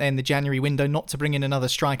strategy, didn't they, in the January window, not to bring in another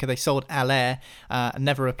striker. They sold Allaire and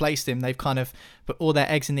never replaced him. They've kind of put all their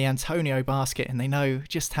eggs in the Antonio basket, and they know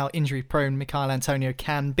just how injury-prone Michail Antonio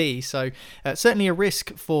can be. So certainly a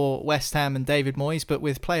risk for West Ham and David Moyes, but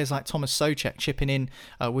with players like Thomas Souček chipping in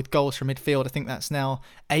with goals from midfield, I think that's now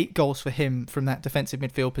 8 goals for him from that defensive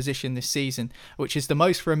midfield position this season, which is the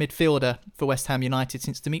most for a midfielder for West Ham United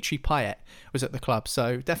since Dimitri Payet was at the club.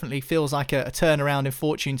 So definitely feels like a turnaround in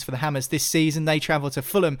fortunes for the Hammers this season. They travel to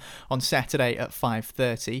Fulham on Saturday at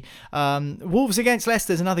 5:30. Wolves against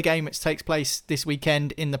Leicester is another game which takes place this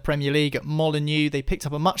weekend in the Premier League at Molineux. They picked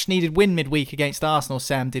up a much needed win midweek against Arsenal,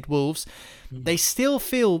 Sam, did Wolves. They still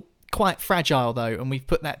feel quite fragile though, and we've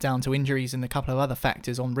put that down to injuries and a couple of other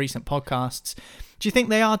factors on recent podcasts. Do you think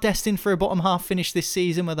they are destined for a bottom half finish this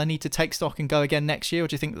season where they need to take stock and go again next year, or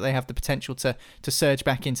do you think that they have the potential to surge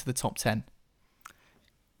back into the top 10?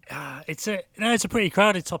 It's a pretty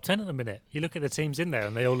crowded top 10 at the minute. You look at the teams in there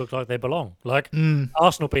and they all look like they belong.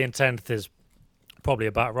 Arsenal being 10th is probably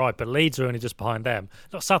about right, but Leeds are only just behind them.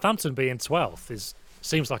 Southampton being 12th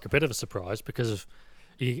seems like a bit of a surprise because of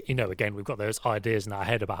again, we've got those ideas in our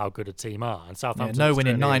head about how good a team are, and Southampton. No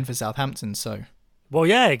winning 9 for Southampton. So, well,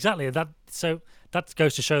 yeah, exactly. That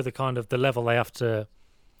goes to show the level they have to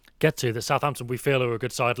get to. That Southampton, we feel, are a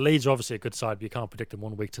good side. Leeds are obviously a good side, but you can't predict them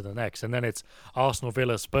one week to the next. And then it's Arsenal,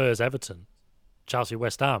 Villa, Spurs, Everton, Chelsea,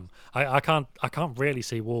 West Ham. I can't really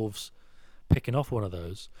see Wolves picking off one of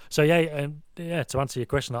those. So to answer your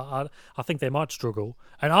question, I think they might struggle.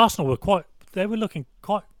 And Arsenal were looking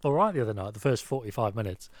quite all right the other night, the first 45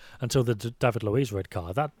 minutes, until the David Luiz red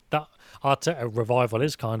card. That Arteta revival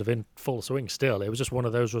is kind of in full swing still. It was just one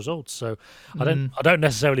of those results. So I don't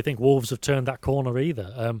necessarily think Wolves have turned that corner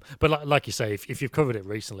either. But like you say, if you've covered it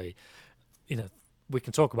recently, we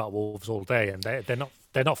can talk about Wolves all day, and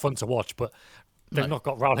they're not fun to watch, but they've not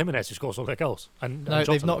got Raul Jimenez who scores all their goals. No,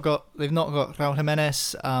 they've not got Raul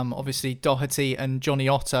Jimenez. Obviously, Doherty and Johnny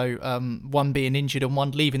Otto, one being injured and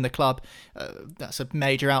one leaving the club. That's a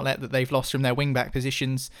major outlet that they've lost from their wing-back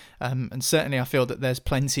positions. And certainly I feel that there's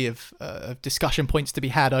plenty of discussion points to be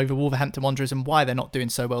had over Wolverhampton Wanderers and why they're not doing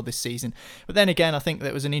so well this season. But then again, I think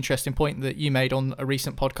that was an interesting point that you made on a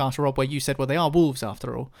recent podcast, Rob, where you said, well, they are Wolves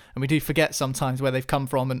after all. And we do forget sometimes where they've come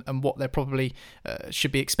from and what they're probably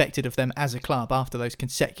should be expected of them as a club after those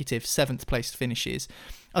consecutive 7th place finishes.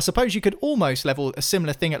 I suppose you could almost level a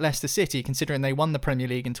similar thing at Leicester City, considering they won the Premier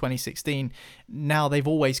League in 2016. Now they've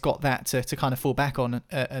always got that to kind of fall back on,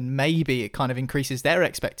 and maybe it kind of increases their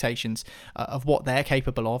expectations of what they're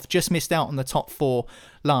capable of. Just missed out on the top 4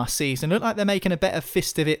 last season. Look like they're making a better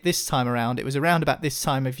fist of it this time around. It was around about this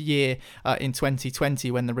time of year in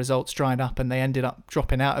 2020 when the results dried up and they ended up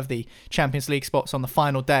dropping out of the Champions League spots on the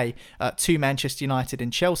final day to Manchester United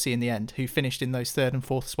and Chelsea in the end, who finished in those 3rd and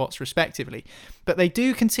 4th spots respectively. But they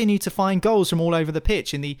do continue to find goals from all over the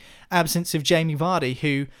pitch in the absence of Jamie Vardy,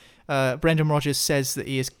 who Brendan Rodgers says that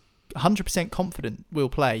he is 100% confident will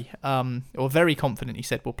play, or very confident, he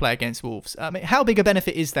said, will play against Wolves. How big a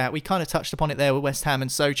benefit is that? We kind of touched upon it there with West Ham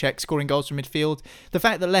and Souček scoring goals from midfield. The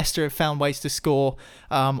fact that Leicester have found ways to score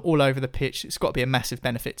all over the pitch, it's got to be a massive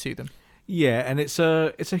benefit to them. Yeah, and it's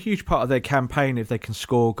a huge part of their campaign if they can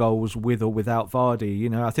score goals with or without Vardy.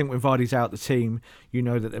 I think when Vardy's out the team,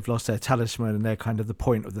 that they've lost their talisman and they're kind of the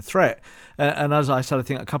point of the threat. And as I said, I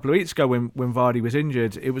think a couple of weeks ago when Vardy was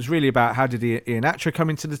injured, it was really about how did Iheanacho come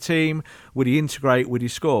into the team? Would he integrate? Would he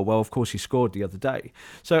score? Well, of course, he scored the other day.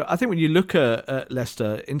 So I think when you look at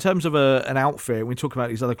Leicester, in terms of an outfit, we talk about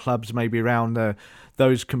these other clubs maybe around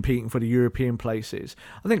those competing for the European places,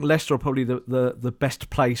 I think Leicester are probably the best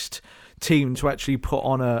placed team to actually put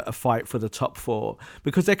on a fight for the top 4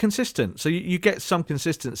 because they're consistent. So you get some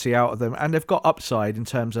consistency out of them, and they've got upside in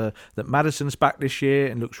terms of that Maddison's back this year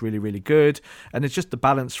and looks really, really good. And it's just the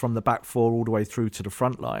balance from the back 4 all the way through to the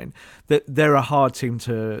front line that they're a hard team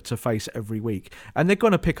to face every week. And they're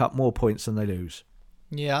going to pick up more points than they lose.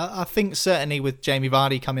 Yeah, I think certainly with Jamie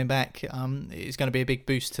Vardy coming back, it's going to be a big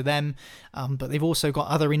boost to them. But they've also got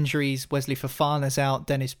other injuries. Wesley Fofana's out,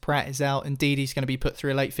 Dennis Pratt is out, and Ndidi's going to be put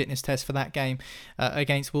through a late fitness test for that game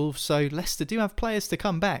against Wolves. So Leicester do have players to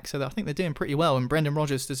come back, so I think they're doing pretty well. And Brendan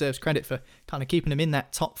Rodgers deserves credit for kind of keeping them in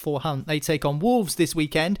that top 4 hunt. They take on Wolves this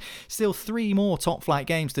weekend. Still 3 more top flight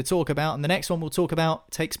games to talk about, and the next one we'll talk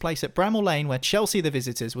about takes place at Bramall Lane, where Chelsea are the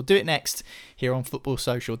visitors. We'll do it next here on Football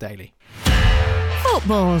Social Daily.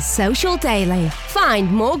 Football Social Daily.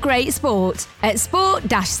 Find more great sport at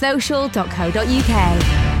sport-social.co.uk.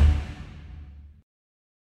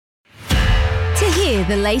 To hear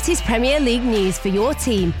the latest Premier League news for your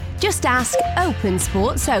team, just ask Open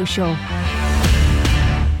Sport Social.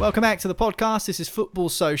 Welcome back to the podcast. This is Football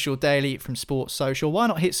Social Daily from Sports Social. Why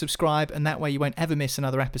not hit subscribe, and that way you won't ever miss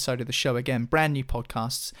another episode of the show again. Brand new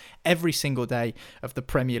podcasts every single day of the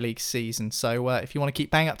Premier League season. So if you want to keep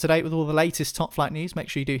bang up to date with all the latest top flight news, make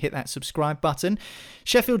sure you do hit that subscribe button.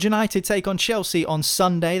 Sheffield United take on Chelsea on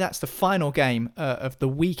Sunday. That's the final game of the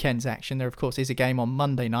weekend's action. There, of course, is a game on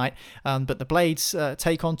Monday night. But the Blades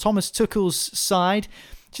take on Thomas Tuchel's side.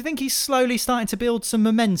 Do you think he's slowly starting to build some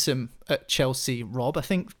momentum at Chelsea, Rob? I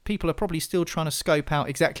think people are probably still trying to scope out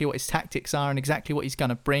exactly what his tactics are and exactly what he's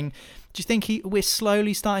going to bring. Do you think we're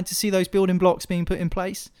slowly starting to see those building blocks being put in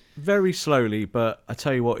place? Very slowly, but I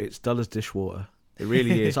tell you what, it's dull as dishwater. It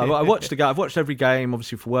really is. I watched the game. I've watched every game,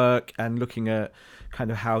 obviously for work, and looking at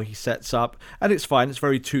kind of how he sets up. And it's fine. It's a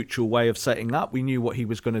very Tuchel way of setting up. We knew what he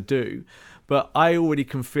was going to do. But I already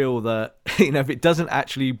can feel that, if it doesn't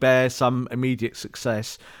actually bear some immediate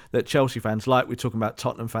success, that Chelsea fans, like we're talking about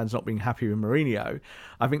Tottenham fans not being happy with Mourinho,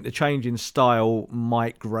 I think the change in style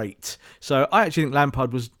might grate. So I actually think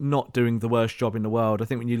Lampard was not doing the worst job in the world. I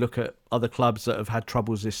think when you look at other clubs that have had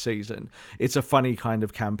troubles this season, it's a funny kind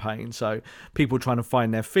of campaign. So people trying to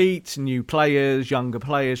find their feet, new players, younger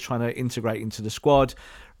players trying to integrate into the squad.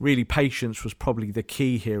 Really, patience was probably the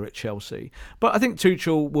key here at Chelsea. But I think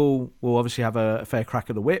Tuchel will obviously have a fair crack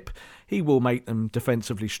at the whip. He will make them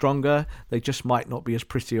defensively stronger. They just might not be as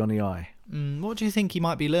pretty on the eye. What do you think he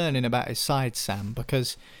might be learning about his side, Sam?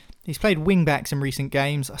 Because he's played wing-backs in recent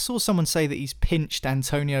games. I saw someone say that he's pinched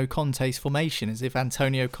Antonio Conte's formation, as if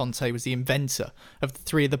Antonio Conte was the inventor of the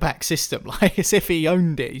three-at-the-back system, like as if he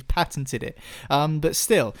owned it, he patented it. But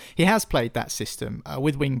still, he has played that system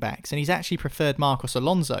with wing-backs, and he's actually preferred Marcos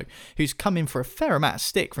Alonso, who's come in for a fair amount of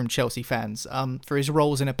stick from Chelsea fans for his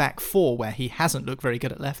roles in a back four where he hasn't looked very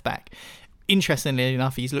good at left-back. Interestingly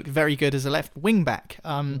enough, he's looked very good as a left wing back.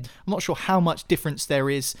 I'm not sure how much difference there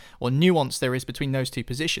is or nuance there is between those two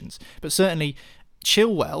positions, but certainly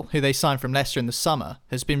Chilwell, who they signed from Leicester in the summer,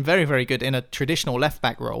 has been very, very good in a traditional left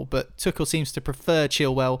back role, but Tuchel seems to prefer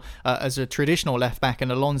Chilwell as a traditional left back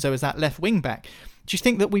and Alonso as that left wing back. Do you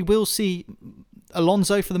think that we will see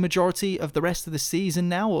Alonso for the majority of the rest of the season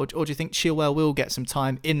now, or do you think Chilwell will get some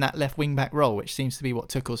time in that left wing back role, which seems to be what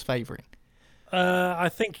Tuchel's favouring? I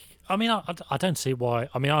don't see why.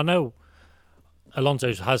 I mean, I know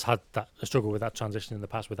Alonso has had a struggle with that transition in the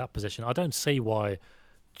past with that position. I don't see why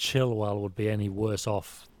Chilwell would be any worse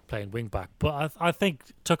off playing wing back. But I think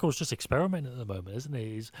Tuchel's just experimenting at the moment, isn't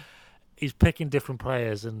he? He's picking different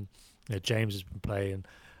players, and James has been playing,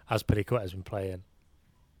 Azpilicueta has been playing.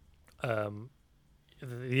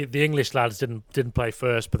 The English lads didn't play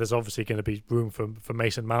first, but there's obviously going to be room for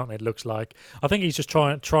Mason Mount. It looks like. I think he's just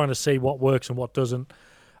trying to see what works and what doesn't.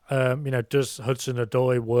 Does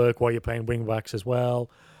Hudson-Odoi work while you're playing wing backs as well?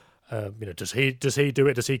 Does he do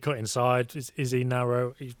it? Does he cut inside? Is he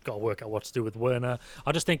narrow? He's got to work out what to do with Werner.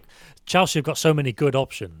 I just think Chelsea have got so many good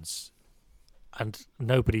options, and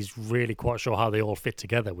nobody's really quite sure how they all fit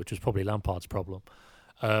together, which was probably Lampard's problem.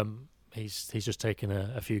 He's just taken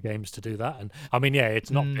a few games to do that, and I mean,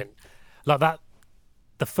 it's not been like that.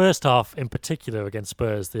 The first half, in particular, against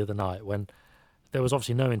Spurs the other night, when there was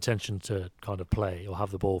obviously no intention to kind of play or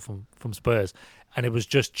have the ball from Spurs, and it was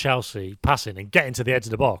just Chelsea passing and getting to the edge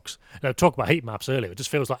of the box. Talk about heat maps earlier. It just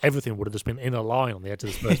feels like everything would have just been in a line on the edge of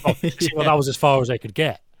the Spurs box. Well, that was as far as they could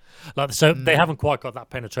get. They haven't quite got that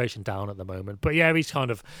penetration down at the moment. But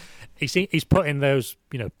he's putting those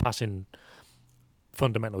passing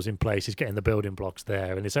fundamentals in place. He's getting the building blocks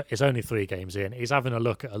there, and it's only 3 games in. He's having a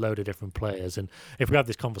look at a load of different players, and if we have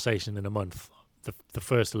this conversation in a month, the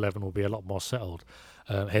first 11 will be a lot more settled.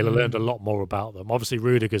 He'll have learned a lot more about them. Obviously,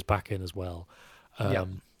 Rudiger's back in as well.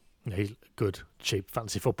 He's good, cheap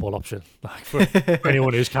fantasy football option for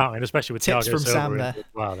anyone who's counting, especially with tips Thiago from Silva Sam there. as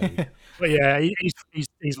well. But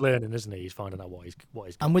he's learning, isn't he? He's finding out what he's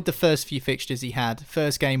got. And with the first few fixtures he had,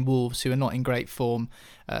 first game Wolves, who are not in great form,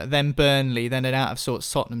 then Burnley, then an out of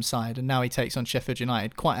sorts Tottenham side, and now he takes on Sheffield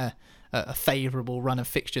United. Quite a favourable run of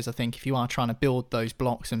fixtures, I think, if you are trying to build those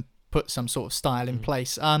blocks and put some sort of style in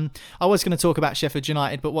place. I was going to talk about Sheffield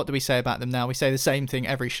United, but what do we say about them now? We say the same thing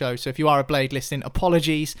every show. So if you are a Blade listening,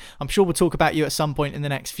 apologies. I'm sure we'll talk about you at some point in the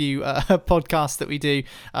next few podcasts that we do.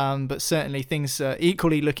 But certainly things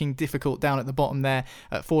equally looking difficult down at the bottom there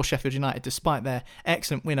for Sheffield United, despite their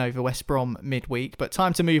excellent win over West Brom midweek. But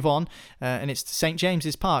time to move on, and it's to St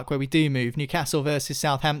James's Park where we do move. Newcastle versus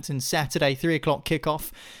Southampton, Saturday, 3:00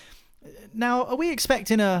 kickoff. Now, are we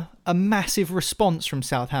expecting a massive response from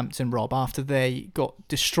Southampton, Rob, after they got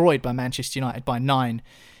destroyed by Manchester United by 9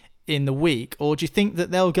 in the week? Or do you think that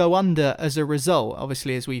they'll go under as a result?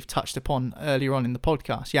 Obviously, as we've touched upon earlier on in the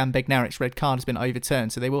podcast, Jan Bednaric's red card has been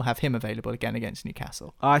overturned, so they will have him available again against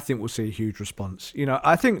Newcastle. I think we'll see a huge response.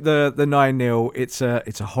 I think the 9-0, it's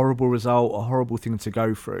a horrible result, a horrible thing to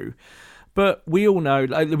go through. But we all know,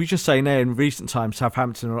 like we just saying there, in recent times,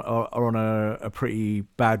 Southampton are on a pretty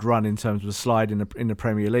bad run in terms of a slide in the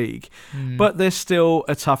Premier League. But they're still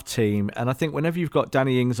a tough team. And I think whenever you've got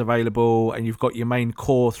Danny Ings available and you've got your main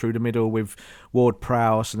core through the middle with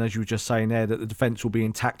Ward-Prowse, and as you were just saying there, that the defence will be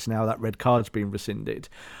intact now that red card's been rescinded,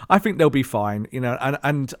 I think they'll be fine.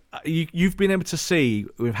 And you've been able to see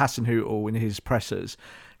with Hasenhüttl in his pressers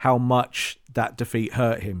how much that defeat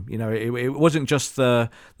hurt him. You know, it wasn't just the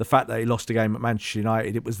fact that he lost a game at Manchester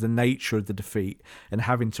United, it was the nature of the defeat and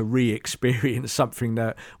having to re-experience something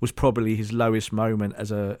that was probably his lowest moment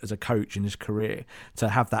as a coach in his career. To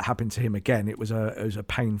have that happen to him again, it was a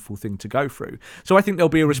painful thing to go through. So I think there'll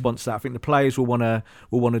be a response to that. I think the players will want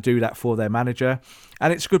to do that for their manager,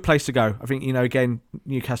 and it's a good place to go. I think, you know, again,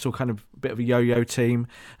 Newcastle kind of a bit of a yo-yo team.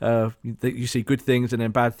 You see good things and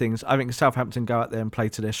then bad things. I think if Southampton go out there and play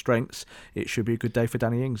to their strengths, it should be a good day for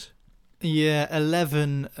Danny Ings. Yeah,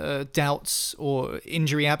 11 doubts or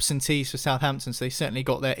injury absentees for Southampton, so they certainly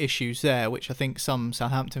got their issues there, which I think some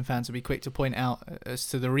Southampton fans will be quick to point out as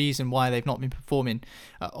to the reason why they've not been performing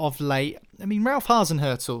of late. I mean, Ralph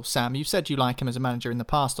Hasenhüttl, Sam, you've said you like him as a manager in the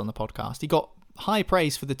past on the podcast. He got high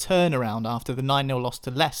praise for the turnaround after the 9-0 loss to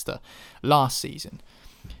Leicester last season.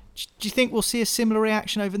 Do you think we'll see a similar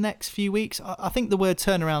reaction over the next few weeks? I think the word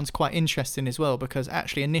turnaround is quite interesting as well, because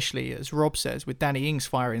actually initially, as Rob says, with Danny Ings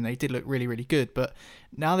firing, they did look really, really good. But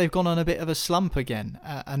now they've gone on a bit of a slump again,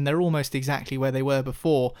 and they're almost exactly where they were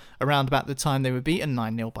before, around about the time they were beaten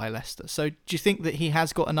 9-0 by Leicester. So do you think that he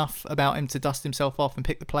has got enough about him to dust himself off and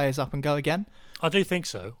pick the players up and go again? I do think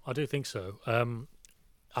so. I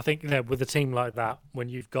think, you know, with a team like that, when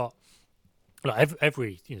you've got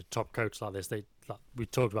every top coach like this, we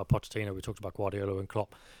talked about Pochettino, we talked about Guardiola and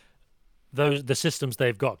Klopp. The systems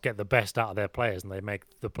they've got get the best out of their players, and they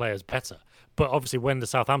make the players better. But obviously, when the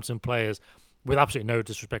Southampton players, with absolutely no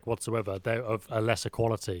disrespect whatsoever, they're of a lesser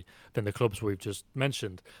quality than the clubs we've just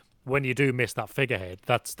mentioned. When you do miss that figurehead,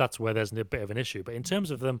 that's where there's a bit of an issue. But in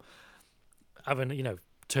terms of them having, you know,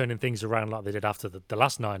 turning things around like they did after the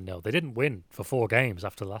last 9-0, they didn't win for 4 games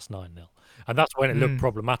after the last 9-0. And that's when it looked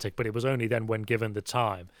problematic, but it was only then when given the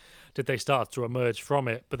time did they start to emerge from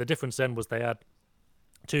it. But the difference then was they had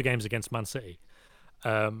 2 games against Man City,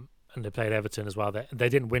 and they played Everton as well. They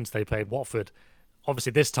didn't win, so they played Watford.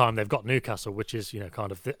 Obviously, this time they've got Newcastle, which is, you know,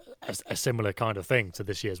 kind of a similar kind of thing to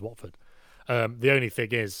this year's Watford. The only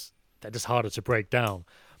thing is they're just harder to break down.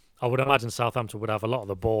 I would imagine Southampton would have a lot of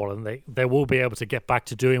the ball, and they will be able to get back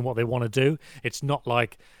to doing what they want to do. It's not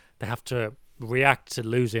like they have to react to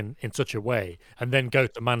losing in such a way and then go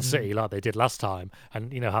to Man City like they did last time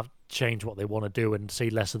and, you know, have change what they want to do and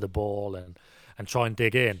see less of the ball and try and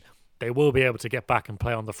dig in. They will be able to get back and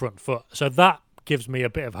play on the front foot. So that gives me a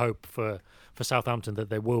bit of hope for Southampton,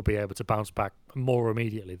 that they will be able to bounce back more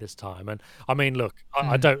immediately this time. And I mean, look,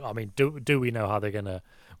 do we know how they're going to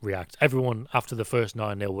react? Everyone after the first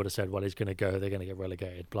 9-0 would have said, well, he's going to go, they're going to get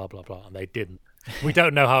relegated, blah, blah, blah, and they didn't. We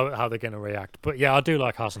don't know how they're going to react. But yeah, I do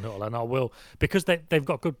like Hasenhüttl, and I will, because they've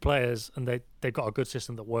got good players and they've got a good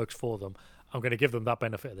system that works for them. I'm going to give them that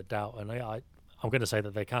benefit of the doubt, and I'm going to say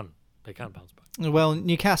that they can bounce back. Well,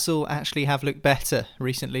 Newcastle actually have looked better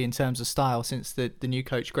recently in terms of style since the new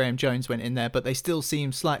coach Graham Jones went in there, but they still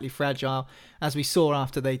seem slightly fragile, as we saw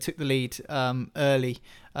after they took the lead early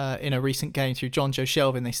in a recent game through John Joe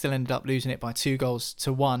Shelvin. They still ended up losing it by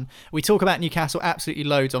 2-1. We talk about Newcastle absolutely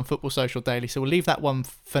loads on Football Social Daily, so we'll leave that one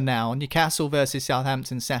for now. Newcastle versus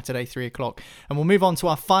Southampton, Saturday 3:00, and we'll move on to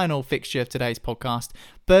our final fixture of today's podcast.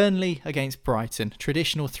 Burnley against Brighton,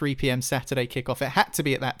 traditional 3 p.m. Saturday kickoff. It had to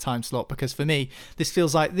be at that time slot because for me, this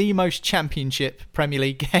feels like the most Championship Premier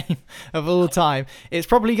League game of all time. It's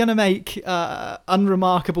probably going to make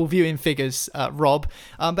unremarkable viewing figures, Rob.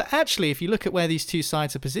 But actually, if you look at where these two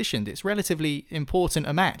sides are positioned, it's relatively important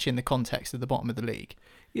a match in the context of the bottom of the league.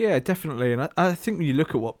 Yeah, definitely. And I think when you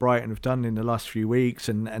look at what Brighton have done in the last few weeks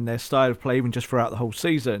and their style of play, even just throughout the whole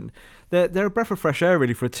season, they're a breath of fresh air,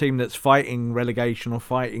 really, for a team that's fighting relegation or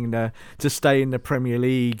fighting to stay in the Premier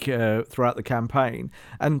League throughout the campaign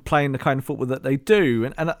and playing the kind of football that they do.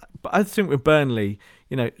 But I think with Burnley,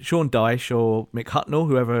 you know, Sean Dyche or Mick Hucknall,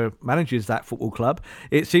 whoever manages that football club,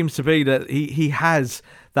 it seems to be that he has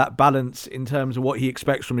that balance in terms of what he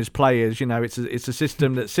expects from his players. You know, it's a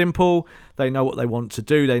system that's simple. They know what they want to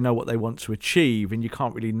do. They know what they want to achieve, and you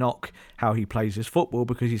can't really knock how he plays his football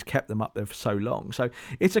because he's kept them up there for so long. So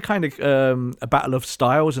it's a kind of a battle of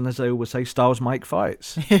styles, and as they always say, styles make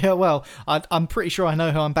fights. Yeah, well, I'm pretty sure I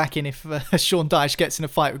know who I'm backing if Sean Dyche gets in a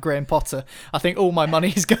fight with Graham Potter. I think all my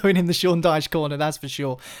money is going in the Sean Dyche corner, that's for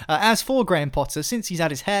sure. As for Graham Potter, since he's had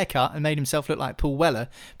his haircut and made himself look like Paul Weller,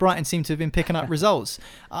 Brighton seem to have been picking up results.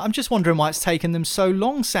 I'm just wondering why it's taken them so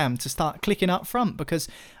long, Sam, to start clicking up front, because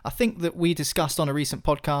I think that we discussed on a recent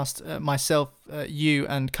podcast, myself, you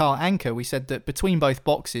and Carl Anker, we said that between both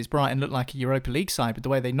boxes, Brighton looked like a Europa League side with the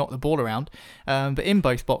way they knocked the ball around. But in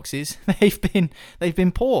both boxes, they've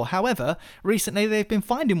been poor. However, recently they've been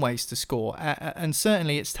finding ways to score, and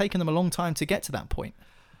certainly it's taken them a long time to get to that point.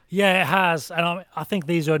 Yeah, it has, and I think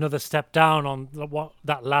these are another step down on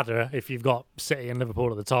that ladder. If you've got City and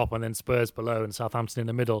Liverpool at the top, and then Spurs below, and Southampton in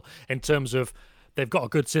the middle, in terms of they've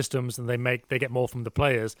got good systems and they get more from the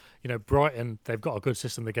players. Brighton, they've got a good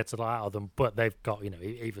system that gets a lot out of them, but they've got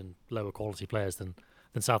even lower quality players than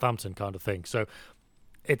Southampton, kind of thing. So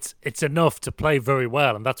it's enough to play very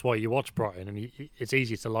well, and that's why you watch Brighton, and it's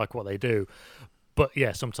easy to like what they do. But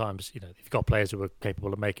yeah, sometimes, if you've got players who are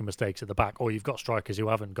capable of making mistakes at the back, or you've got strikers who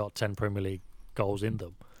haven't got 10 Premier League goals in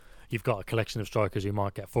them, you've got a collection of strikers who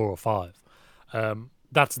might get 4 or 5.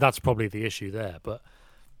 That's probably the issue there. But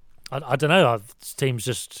I don't know. Teams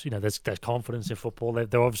just, there's confidence in football.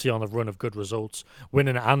 They're obviously on a run of good results.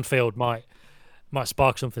 Winning at Anfield might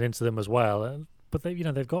spark something into them as well. But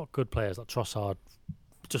they've got good players like Trossard,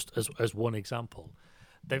 just as one example.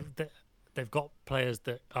 They've got players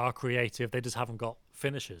that are creative. They just haven't got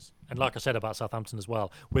finishers. And like I said about Southampton as well,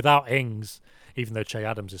 without Ings, even though Che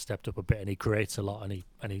Adams has stepped up a bit and he creates a lot and he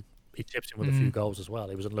chips in with a few goals as well.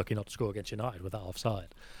 He was unlucky not to score against United with that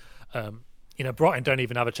offside. Brighton don't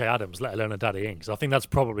even have a Che Adams, let alone a Daddy Ings. I think that's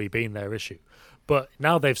probably been their issue. But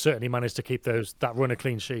now they've certainly managed to keep that run of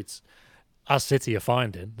clean sheets, as City are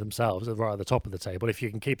finding themselves right at the top of the table. If you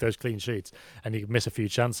can keep those clean sheets and you miss a few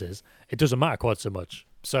chances, it doesn't matter quite so much.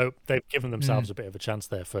 So they've given themselves a bit of a chance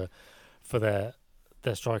there for their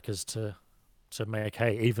strikers to make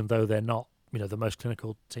hay, even though they're not the most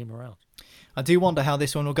clinical team around. I do wonder how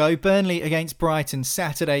this one will go. Burnley against Brighton,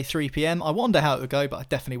 Saturday, 3 p.m. I wonder how it will go, but I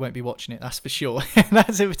definitely won't be watching it, that's for sure.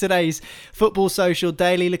 That's it for today's Football Social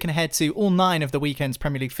Daily. Looking ahead to all 9 of the weekend's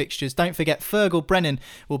Premier League fixtures. Don't forget, Fergal Brennan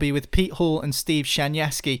will be with Pete Hall and Steve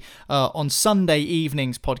Shanyaski on Sunday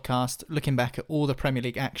evening's podcast, looking back at all the Premier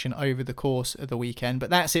League action over the course of the weekend. But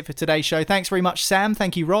that's it for today's show. Thanks very much, Sam.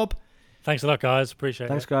 Thank you, Rob. Thanks a lot, guys. Appreciate it.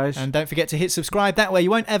 Thanks, guys. And don't forget to hit subscribe. That way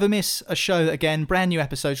you won't ever miss a show again. Brand new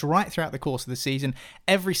episodes right throughout the course of the season.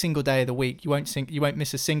 Every single day of the week. You won't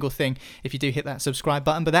miss a single thing if you do hit that subscribe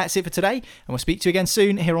button. But that's it for today. And we'll speak to you again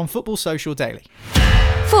soon here on Football Social Daily.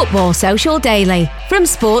 Football Social Daily from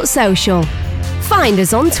Sports Social. Find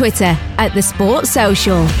us on Twitter @The Sports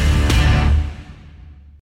Social.